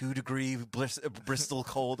 82 degree Bristol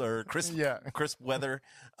cold or crisp weather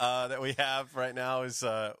that we have right now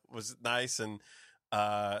was nice, and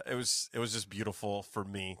it was just beautiful for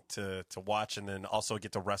me to watch, and then also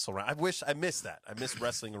get to wrestle around. I miss that. I miss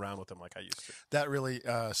wrestling around with him like I used to. That really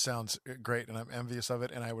sounds great, and I'm envious of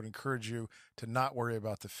it. And I would encourage you to not worry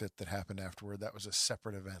about the fit that happened afterward. That was a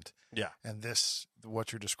separate event. Yeah. And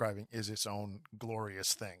what you're describing, is its own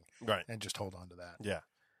glorious thing. Right. And just hold on to that. Yeah.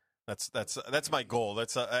 That's my goal. I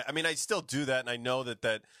still do that, and I know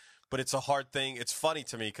that. But it's a hard thing. It's funny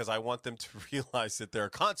to me because I want them to realize that there are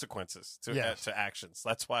consequences to actions.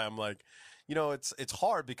 That's why I'm like, it's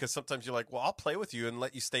hard because sometimes you're like, well, I'll play with you and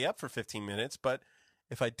let you stay up for 15 minutes. But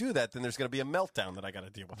if I do that, then there's going to be a meltdown that I got to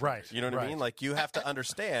deal with. Right. You know what I mean? Like you have to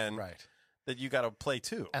understand that you got to play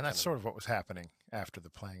too. And that's sort of what was happening after the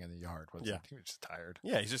playing in the yard. He was just tired.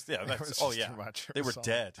 Yeah, he's just, Too much. They were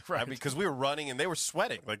dead. Right. I mean, because we were running and they were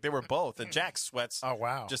sweating. Like they were both. And Jack sweats. Oh,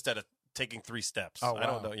 wow. Just taking 3 steps. Oh, wow. I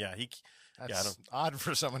don't know. Yeah, That's odd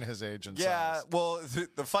for someone his age and size. size. Well,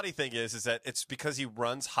 the funny thing is that it's because he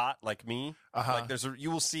runs hot like me. Like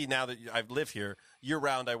you will see now that I live here year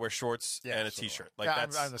round. I wear shorts and a t-shirt. Like I'm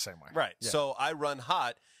the same way. Right. Yeah. So I run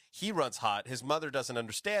hot. He runs hot. His mother doesn't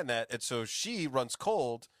understand that, and so she runs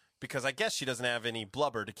cold because I guess she doesn't have any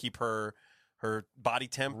blubber to keep her body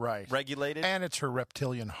temp regulated. And it's her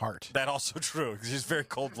reptilian heart. That also true. She's very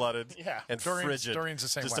cold-blooded and frigid. Doreen's the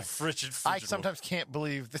same Just way. a frigid I sometimes can't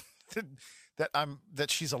believe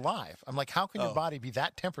that she's alive. I'm like, how can your body be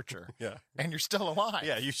that temperature? Yeah. And you're still alive?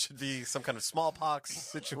 Yeah, you should be some kind of smallpox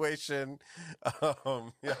situation.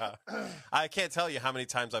 I can't tell you how many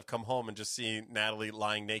times I've come home and just seen Natalie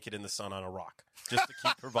lying naked in the sun on a rock just to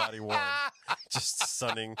keep her body warm. Just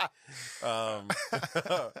sunning. But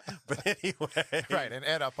anyway. Right, and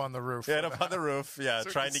Ed up on the roof. Ed up on the roof,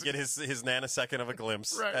 trying to get his nanosecond of a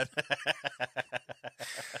glimpse. Right.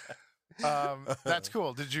 That's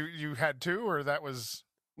cool. Did you had 2, or that was?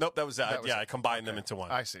 Nope, that was I combined them into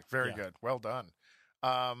one. I see. Very good. Well done.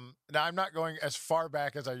 Now I'm not going as far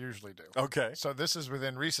back as I usually do. Okay. So this is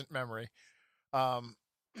within recent memory.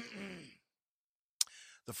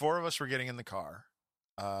 The 4 of us were getting in the car,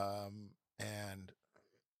 and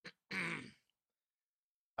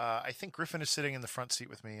I think Griffin is sitting in the front seat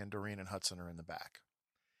with me, and Doreen and Hudson are in the back.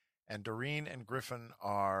 And Doreen and Griffin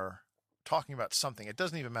are talking about something. It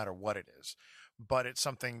doesn't even matter what it is, but it's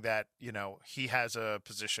something that, he has a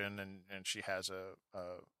position and she has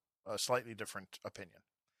a slightly different opinion.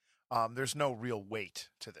 There's no real weight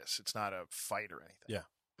to this. It's not a fight or anything. Yeah.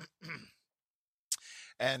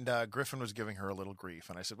 And Griffin was giving her a little grief.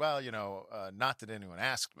 And I said, well, not that anyone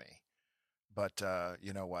asked me, but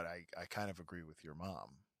you know what? I kind of agree with your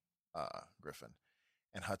mom, Griffin.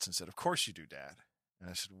 And Hudson said, of course you do, Dad. And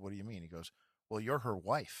I said, what do you mean? He goes, well, you're her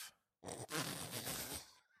wife.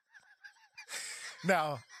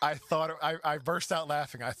 Now, I burst out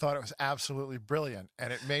laughing. I thought it was absolutely brilliant.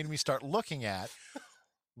 And it made me start looking at,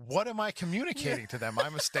 what am I communicating to them?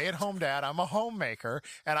 I'm a stay-at-home dad. I'm a homemaker,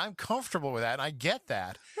 and I'm comfortable with that, and I get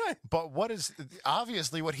that. Right. But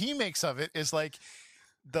obviously what he makes of it is like,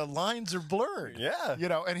 the lines are blurred. Yeah.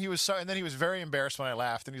 And he was and then he was very embarrassed when I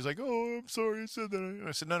laughed, and he was like, oh, I'm sorry I said that. And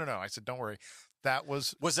I said, no. I said, don't worry.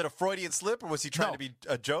 Was it a Freudian slip, or was he trying to be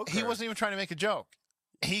a joke? He wasn't even trying to make a joke.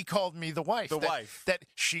 He called me the wife. That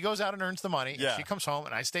she goes out and earns the money. Yeah. And she comes home,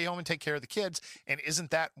 and I stay home and take care of the kids. And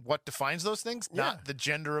isn't that what defines those things? Yeah. Not the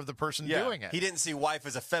gender of the person doing it. He didn't see wife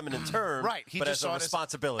as a feminine term, Right. He but just as a saw it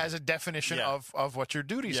responsibility. as a definition of what your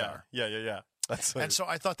duties are. Yeah. And so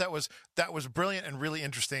I thought that was brilliant and really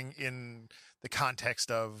interesting in the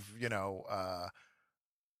context of,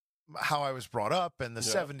 how I was brought up in the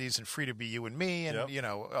 70s and free to be you and me and,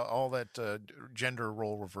 all that gender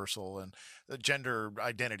role reversal and the gender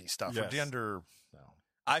identity stuff or gender.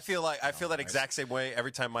 I feel that exact same way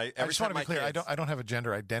every time I just want to be clear. I don't have a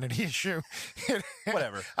gender identity issue.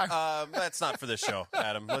 Whatever. That's not for this show,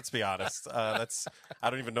 Adam. Let's be honest. I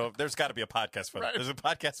don't even know. There's got to be a podcast for that. Right. There's a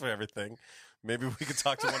podcast for everything. Maybe we could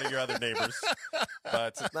talk to one of your other neighbors,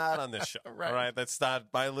 but it's not on this show. Right. All right. That's not.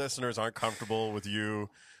 My listeners aren't comfortable with you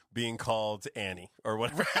being called Annie or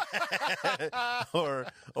whatever, or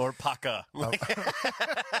Paca.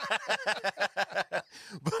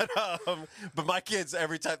 But my kids,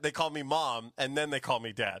 every time they call me mom and then they call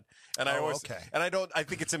me dad, and I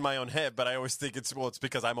think it's in my own head, but I always think it's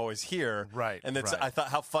because I'm always here, right? And I thought,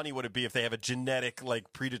 how funny would it be if they have a genetic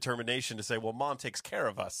predetermination to say, well, mom takes care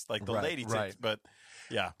of us, like the lady takes, but.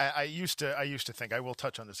 Yeah, I used to think. I will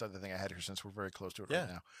touch on this other thing I had here since we're very close to it right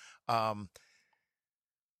now.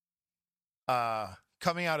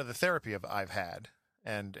 Coming out of the therapy I've had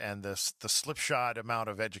and the slipshod amount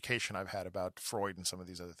of education I've had about Freud and some of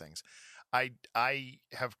these other things, I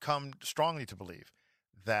have come strongly to believe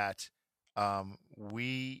that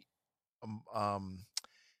we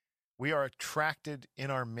are attracted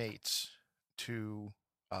in our mates to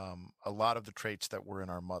a lot of the traits that were in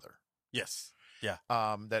our mother. Yes. Yeah.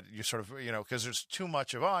 That you sort of, because there's too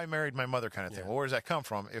much of, I married my mother kind of thing. Well, where does that come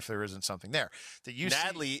from if there isn't something there?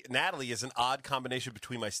 Natalie is an odd combination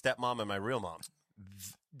between my stepmom and my real mom.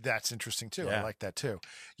 That's interesting too. Yeah. I like that too.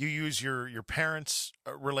 You use your parents'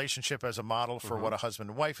 relationship as a model for what a husband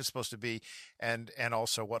and wife is supposed to be, and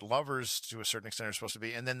also what lovers to a certain extent are supposed to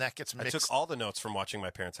be, and then that gets mixed. I took all the notes from watching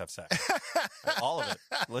my parents have sex. All of it.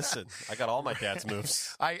 Listen, I got all my dad's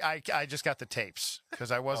moves. I just got the tapes because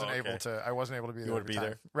I wasn't able to. I wasn't able to be there. You want to be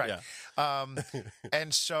there, right? Yeah.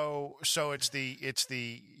 And so it's the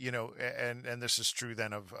and this is true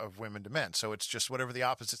then of women to men. So it's just whatever the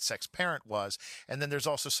opposite sex parent was, and then there's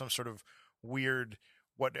also some sort of weird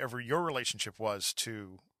whatever your relationship was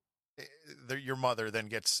to your mother then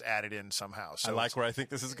gets added in somehow. So I like where I think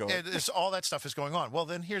this is going. All that stuff is going on. Well,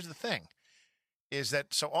 then here's the thing: is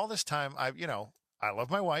that so all this time I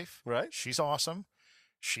love my wife. Right? She's awesome.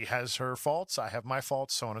 She has her faults. I have my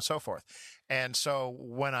faults, so on and so forth. And so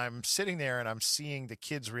when I'm sitting there and I'm seeing the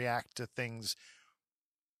kids react to things,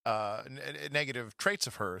 negative traits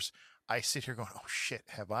of hers, I sit here going, oh shit,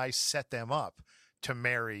 have I set them up to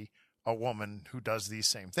marry a woman who does these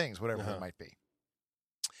same things, whatever they might be?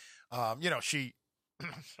 She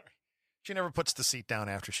never puts the seat down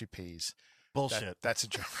after she pees. Bullshit. That's a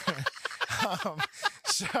joke.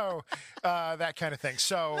 So that kind of thing.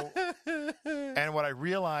 So, and what I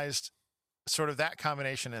realized, sort of that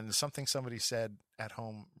combination, and something somebody said at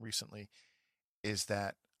home recently, is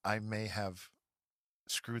that I may have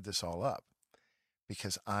screwed this all up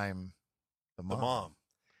because I'm the mom.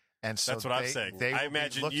 And so that's what I'm saying. I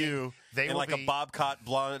imagine you in like a bobcat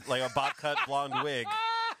blonde wig,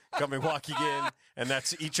 walking in, and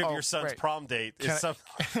that's each of your son's prom date.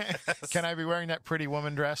 Can I be wearing that pretty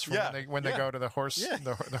woman dress from when they go to the horse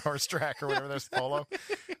the horse track or whatever? There's polo.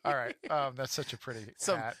 All right, that's such a pretty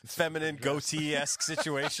hat. Feminine goatee-esque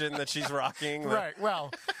situation that she's rocking. Right.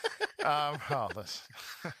 Well,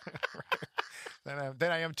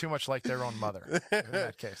 then I am too much like their own mother in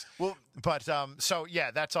that case. Well, but so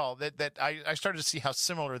yeah, that's all. That I started to see how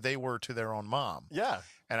similar they were to their own mom. Yeah.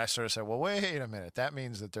 And I sort of said, well, wait a minute. That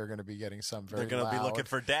means that they're going to be getting some very They're going to be looking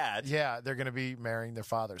for dad. Yeah, they're going to be marrying their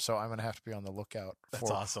father. So I'm going to have to be on the lookout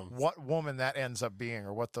for what woman that ends up being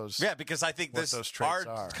or what those because I think those traits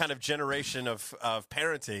are. Kind of generation of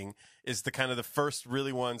parenting is the kind of the first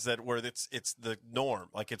really ones that where it's the norm.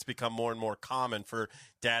 Like it's become more and more common for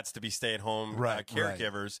dads to be stay-at-home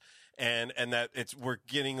caregivers. Right. And that we're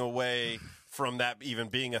getting away from that even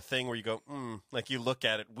being a thing where you go, like you look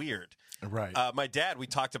at it weird. Right. My dad, we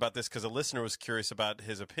talked about this because a listener was curious about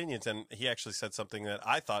his opinions, and he actually said something that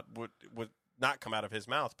I thought would not come out of his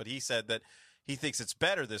mouth, but he said that he thinks it's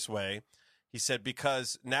better this way. He said,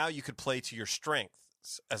 because now you could play to your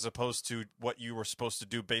strengths as opposed to what you were supposed to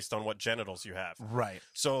do based on what genitals you have. Right.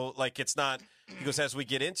 So, like, it's not, he goes, as we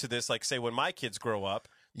get into this, like, say, when my kids grow up,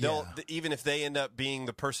 even if they end up being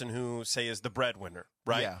the person who, say, is the breadwinner,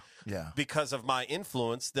 right? Yeah. because of my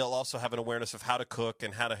influence, they'll also have an awareness of how to cook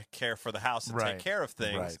and how to care for the house and take care of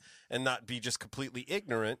things and not be just completely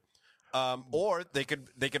ignorant. Or they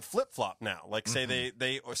could flip flop now. Like say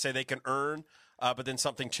they can earn, but then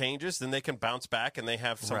something changes, then they can bounce back and they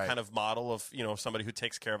have some kind of model of somebody who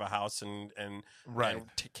takes care of a house and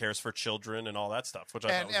cares for children and all that stuff. Which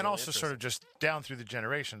I and also sort of just down through the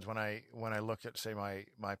generations. When I look at say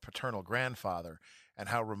my paternal grandfather and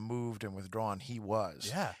how removed and withdrawn he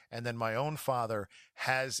was, and then my own father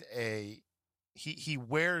has he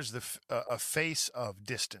wears a face of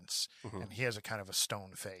distance, and he has a kind of a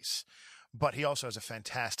stone face, but he also has a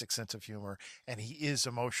fantastic sense of humor, and he is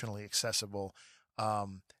emotionally accessible.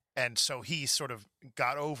 And so he sort of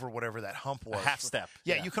got over whatever that hump was. A half step.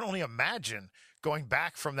 Yeah, you can only imagine going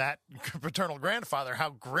back from that paternal grandfather, how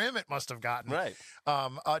grim it must have gotten. Right.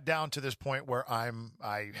 Down to this point where I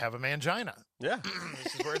have a mangina. Yeah.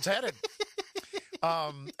 This is where it's headed.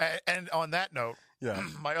 And on that note,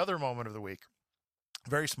 my other moment of the week,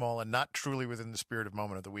 very small and not truly within the spirit of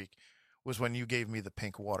moment of the week, was when you gave me the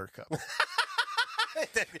pink water cup.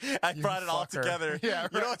 I brought it all together. Yeah,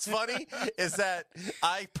 You know what's funny is that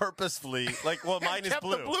I purposefully, mine is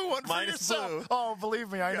blue. The blue one mine for is yourself. blue. Oh,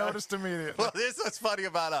 believe me, I noticed immediately. Well, this is what's funny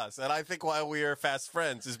about us, and I think why we are fast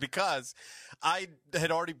friends is because I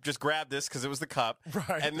had already just grabbed this because it was the cup.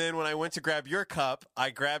 Right. And then when I went to grab your cup, I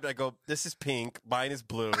go, this is pink, mine is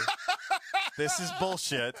blue. This is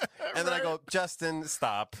bullshit. And then I go, Justin,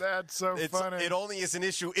 stop. That's so funny. It only is an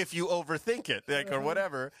issue if you overthink it, or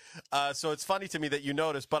whatever. So it's funny to me that you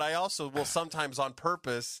notice, but I also will sometimes on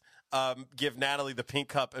purpose give Natalie the pink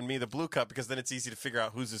cup and me the blue cup because then it's easy to figure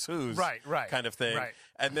out whose is whose, right, kind of thing. Right.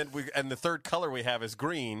 And then the third color we have is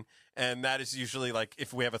green, and that is usually like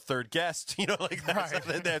if we have a third guest, like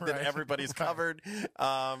that, then everybody's covered.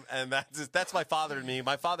 And that's my father and me.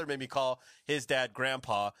 My father made me call his dad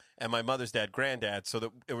Grandpa and my mother's dad Granddad, so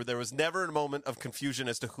that there was never a moment of confusion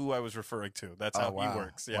as to who I was referring to. That's how he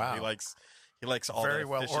works. Yeah, he likes all very the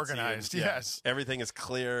well efficiency organized. And, yes, everything is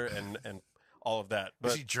clear and all of that.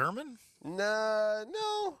 But is he German?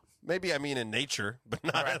 No. Maybe I mean in nature, but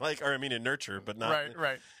not or I mean in nurture, but not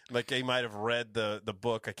right. Like he might have read the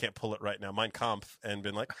book. I can't pull it right now. Mein Kampf, and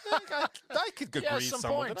been like, I could agree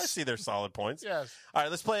some with it. I see there's solid points. Yes. All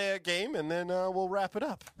right, let's play a game, and then we'll wrap it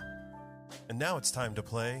up. And now it's time to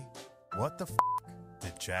play What the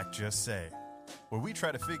Did Jack Just Say? Where we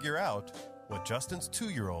try to figure out what Justin's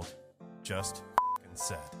 2-year-old just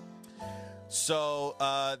said.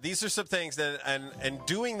 So these are some things that, and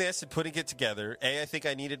doing this and putting it together, A, I think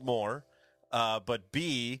I needed more, but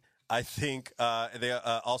B, I think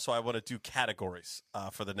also I want to do categories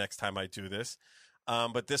for the next time I do this.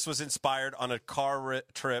 But this was inspired on a car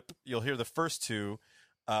trip. You'll hear the first two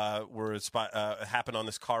were happened on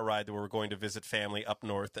this car ride that we were going to visit family up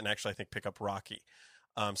north and actually I think pick up Rocky.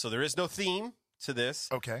 So there is no theme to this.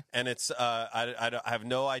 Okay. And it's I have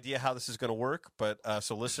no idea how this is going to work, but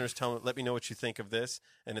so listeners, let me know what you think of this,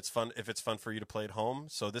 and it's fun if it's fun for you to play at home.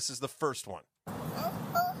 So this is the first one.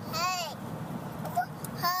 Hey.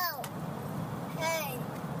 Hey.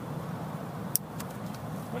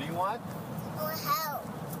 What do you want? Help.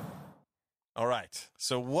 All right.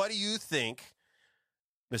 So what do you think,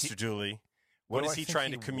 Mr. Dooley? What is he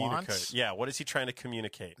trying to communicate? Wants? Yeah, what is he trying to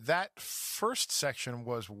communicate? That first section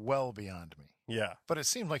was well beyond me. Yeah, but it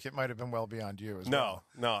seemed like it might have been well beyond you as well.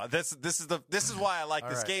 No. This is why I like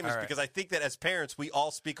this game is because I think that as parents we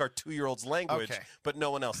all speak our 2-year-old's language, but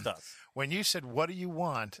no one else does. When you said, "What do you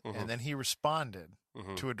want?" and then he responded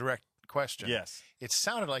to a direct question. Yes, it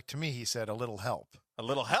sounded like to me he said, "A little help." A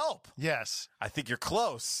little help. Yes, I think you're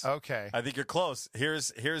close. Okay, I think you're close.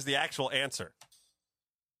 Here's the actual answer.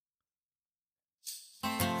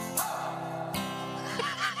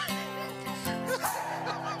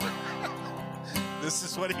 This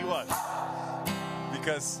is what he wants.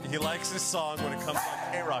 Because he likes this song when it comes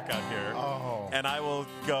on K-Rock out here. Oh. And I will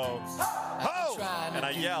go, ho! And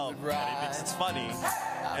I yell, and he thinks it's funny.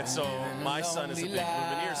 And so my son is a big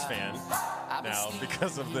Lumineers fan now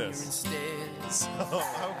because of this.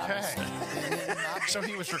 Okay. So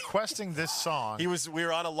he was requesting this song. We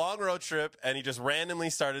were on a long road trip, and he just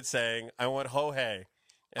randomly started saying, I want ho hey.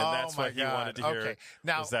 And that's what he wanted to hear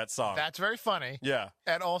was that song. That's very funny. Yeah.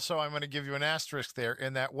 And also, I'm going to give you an asterisk there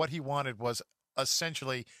in that what he wanted was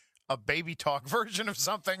essentially a baby talk version of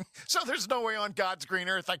something. So there's no way on God's green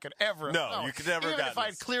earth I could ever. No, you could never. Even if I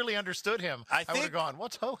had clearly understood him, I would have gone,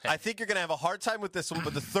 "What's ho hey?" I think you're going to have a hard time with this one,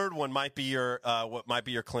 but the third one might be your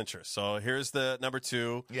clincher. So here's the number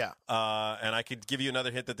 2. Yeah. And I could give you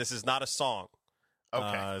another hint that this is not a song.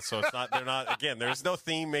 Okay. So it's not. They're not. Again, there's no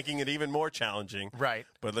theme, making it even more challenging. Right.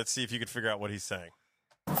 But let's see if you can figure out what he's saying.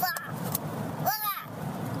 Fuck.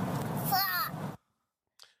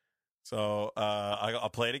 So I'll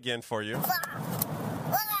play it again for you.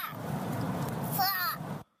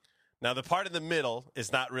 Now, the part in the middle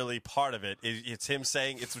is not really part of it. It's him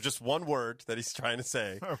saying it's just one word that he's trying to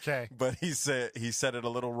say. Okay. But he said it a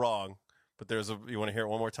little wrong. But you want to hear it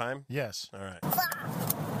one more time? Yes. All right.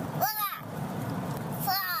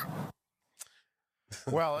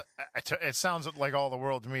 Well, it sounds like all the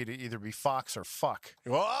world to me to either be fox or fuck.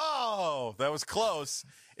 Whoa, that was close.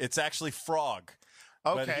 It's actually frog.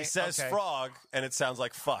 Okay. But he says okay. frog, and it sounds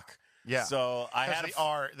like fuck. Yeah. So I had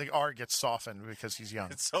the R gets softened because he's young.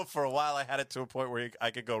 So for a while, I had it to a point where I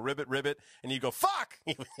could go ribbit, and you go fuck,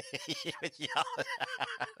 and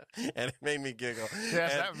it made me giggle.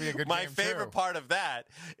 Yes, that would be a good My game, favorite too. part of that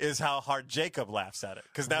is how hard Jacob laughs at it,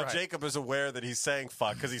 because now Right. Jacob is aware that he's saying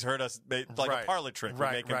fuck because he's heard us like Right. a parlor trick. We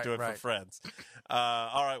Right, make him right, do it for right. friends.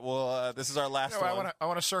 All right, well, this is our last No, one. I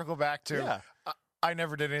want to circle back to. Yeah. I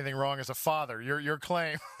never did anything wrong as a father. Your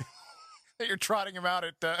claim that you're trotting him out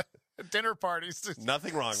at dinner parties to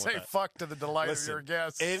Nothing wrong with say that. fuck to the delight Listen, of your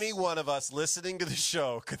guests. any one of us listening to the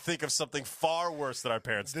show could think of something far worse than our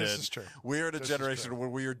parents did. This is true. We are in a This is generation true. where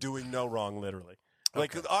we are doing no wrong, literally.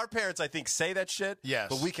 Like, our parents, I think, say that shit, Yes.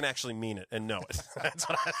 but we can actually mean it and know it. That's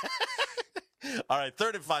what All right,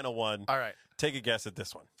 third and final one. All right. Take a guess at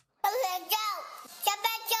this one.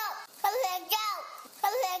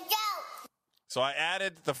 So I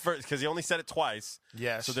added the first, because he only said it twice.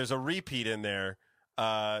 Yes. So there's a repeat in there.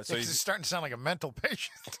 So It's starting to sound like a mental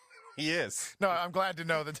patient. he is. No, I'm glad to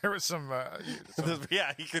know that there was some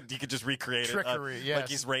Yeah, he could just recreate Trickery, it. yes. Like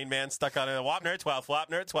he's Rain Man stuck on it. Wapner at 12,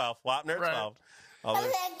 Wapner at 12, Wapner at Right. 12.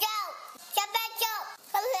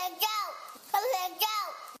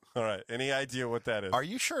 All right. Any idea what that is? Are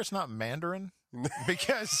you sure it's not Mandarin?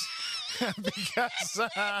 Because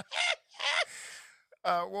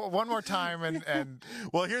well, one more time and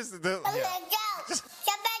Well, here's the.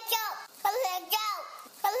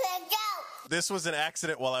 This was an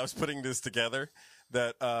accident while I was putting this together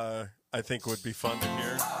that I think would be fun to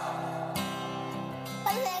hear.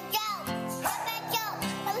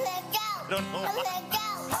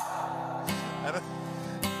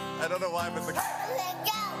 I don't know why, but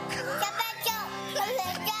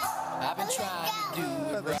I've been trying to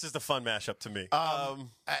do that's just a fun mashup to me.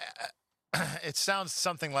 it sounds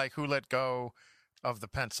something like "Who Let Go of the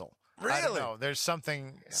Pencil." I don't Really? know. There's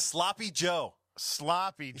something Sloppy Joe.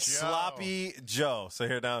 sloppy. Joe. Sloppy Joe. So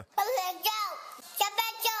here now.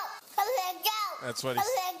 That's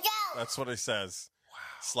what he says. Wow.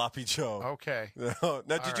 Sloppy Joe. Okay.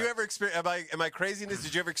 Now, did you ever experience? Am I crazy in this?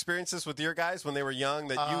 Did you ever experience this with your guys when they were young?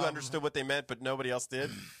 That you understood what they meant, but nobody else did.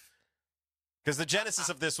 Because the genesis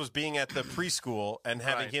of this was being at the preschool and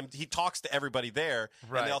having Right. him. He talks to everybody there,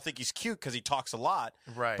 and Right. they all think he's cute because he talks a lot.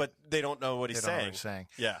 Right. But they don't know what he's They don't know saying. what he's saying.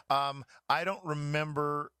 Yeah. I don't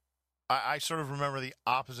remember. I sort of remember the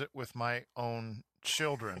opposite with my own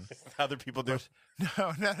children. Other people do.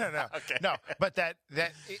 No. Okay. No, but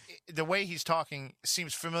the way he's talking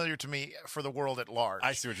seems familiar to me for the world at large.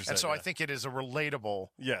 I see what you're saying, And so yeah. I think it is a relatable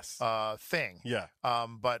Yes. thing. Yeah.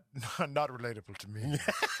 But not relatable to me.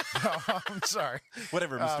 No, I'm sorry.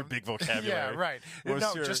 Whatever, Mr. Big Vocabulary. Yeah, right. What was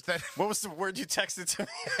No, just that. What was the word you texted to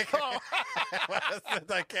me? Oh. What was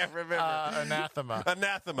it? I can't remember. Anathema.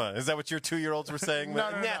 Anathema. Is that what your 2-year-olds were saying? No.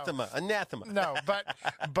 Anathema. Anathema. No,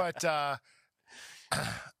 but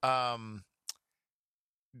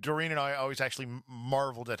Doreen and I always actually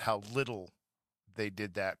marveled at how little they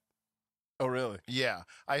did that. Oh, really? Yeah,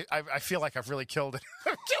 I feel like I've really killed it.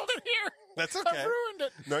 I've killed it here. That's okay. I've ruined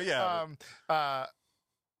it. No, yeah.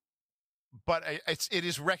 But it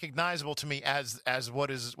is recognizable to me as what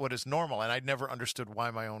is normal, and I never understood why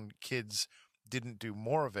my own kids didn't do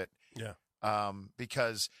more of it. Yeah.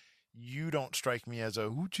 Because you don't strike me as a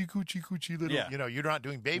hoochie coochie coochie little. Yeah. You know, you're not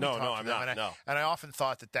doing baby No, talk no, to I'm them, not, and I often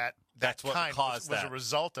thought that That's what kind caused was a that.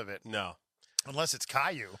 result of it, No. unless it's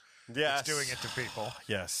Caillou Yes. that's doing it to people.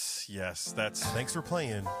 Yes. That's. Thanks for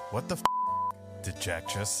playing. What the did Jack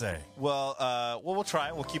just say? Well, we'll try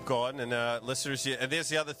it. We'll keep going, and listeners. And there's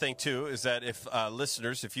the other thing too, is that if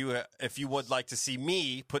listeners, if you would like to see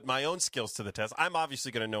me put my own skills to the test, I'm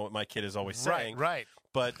obviously going to know what my kid is always saying. Right.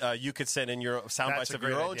 But you could send in your sound That's bites a of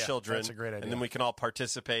your great own idea. children, That's a great idea. and then we can all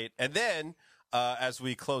participate. And then, as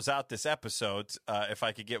we close out this episode, if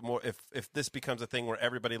I could get more, if this becomes a thing where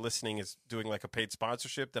everybody listening is doing like a paid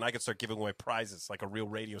sponsorship, then I could start giving away prizes like a real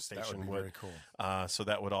radio station That would be very cool. So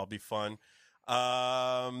that would all be fun.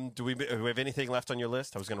 Do we have anything left on your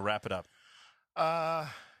list? I was going to wrap it up.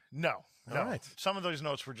 No. All right. Some of those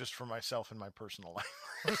notes were just for myself in my personal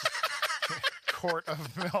life. Quart of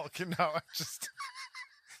milk. No,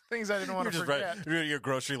 Things I didn't want to forget. You're your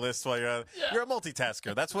grocery list while you're a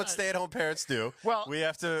multitasker. That's what stay-at-home parents do. Well, we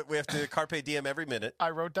have to carpe diem every minute. I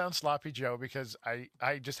wrote down Sloppy Joe because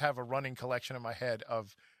I just have a running collection in my head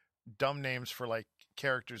of dumb names for like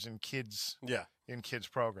characters in kids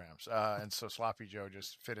programs, and so Sloppy Joe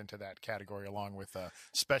just fit into that category along with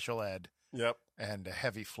Special Ed. Yep. And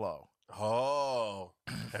Heavy Flow. Oh,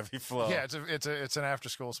 Heavy Flow. Yeah, it's an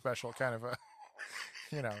after-school special kind of a.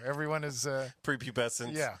 Everyone is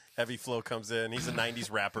prepubescent. Yeah. Heavy Flow comes in. He's a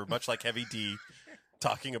 '90s rapper, much like Heavy D,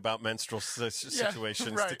 talking about menstrual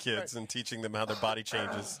situations to kids and teaching them how their body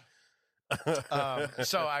changes.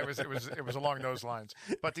 So it was along those lines,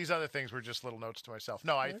 but these other things were just little notes to myself.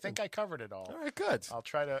 No, I think I covered it all. All right, good. I'll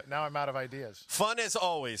try to. Now I'm out of ideas. Fun as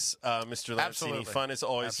always, Mr. Lanceeney. Absolutely. Fun as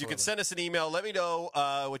always. Absolutely. You can send us an email. Let me know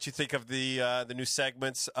what you think of the new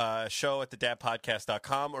segments. Show at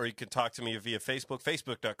thedadpodcast.com, or you can talk to me via Facebook,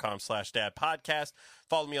 facebook.com/dadpodcast.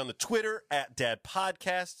 Follow me on the Twitter at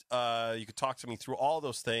dadpodcast. You can talk to me through all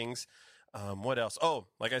those things. What else? Oh,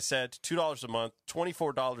 like I said, $2 a month,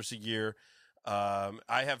 $24 a year. I'm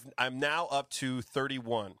now up to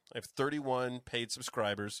 31. I have 31 paid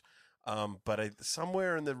subscribers, but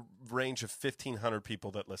somewhere in the range of 1,500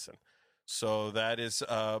 people that listen. So that is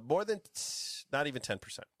more than not even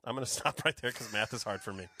 10%. I'm going to stop right there because math is hard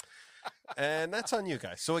for me. And that's on you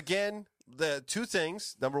guys. So again, the two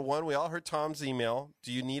things. Number one, we all heard Tom's email.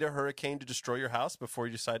 Do you need a hurricane to destroy your house before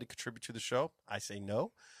you decide to contribute to the show? I say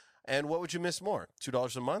no. And what would you miss more,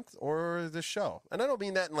 $2 a month or the show? And I don't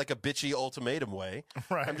mean that in like a bitchy ultimatum way.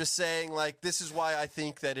 Right. I'm just saying, like, this is why I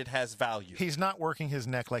think that it has value. He's not working his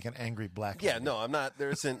neck like an angry black Yeah, lady. no, I'm not.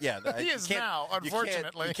 There isn't. Yeah, he is now,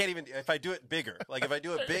 unfortunately. You can't even. If I do it bigger, like if I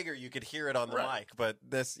do it bigger, you could hear it on the mic. But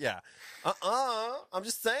this, yeah. I'm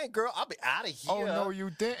just saying, girl, I'll be out of here. Oh no,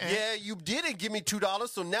 you didn't. Yeah, you didn't give me $2,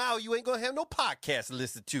 so now you ain't gonna have no podcast to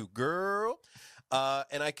listen to, girl.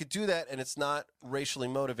 And I could do that, and it's not racially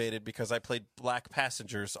motivated because I played black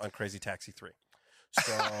passengers on Crazy Taxi 3.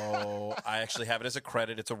 So I actually have it as a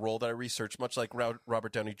credit. It's a role that I researched, much like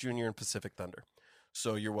Robert Downey Jr. in Pacific Thunder.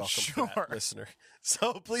 So you're welcome for that, listener.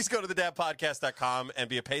 So please go to thedadpodcast.com and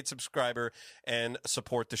be a paid subscriber and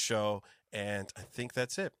support the show. And I think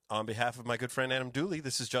that's it. On behalf of my good friend Adam Dooley,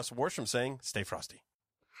 this is Justin Worsham saying, stay frosty.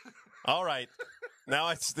 All right. Now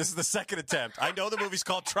this is the second attempt. I know the movie's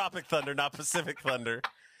called Tropic Thunder, not Pacific Thunder.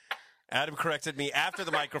 Adam corrected me after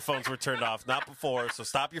the microphones were turned off, not before. So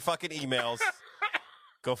stop your fucking emails.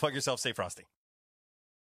 Go fuck yourself. Stay frosty.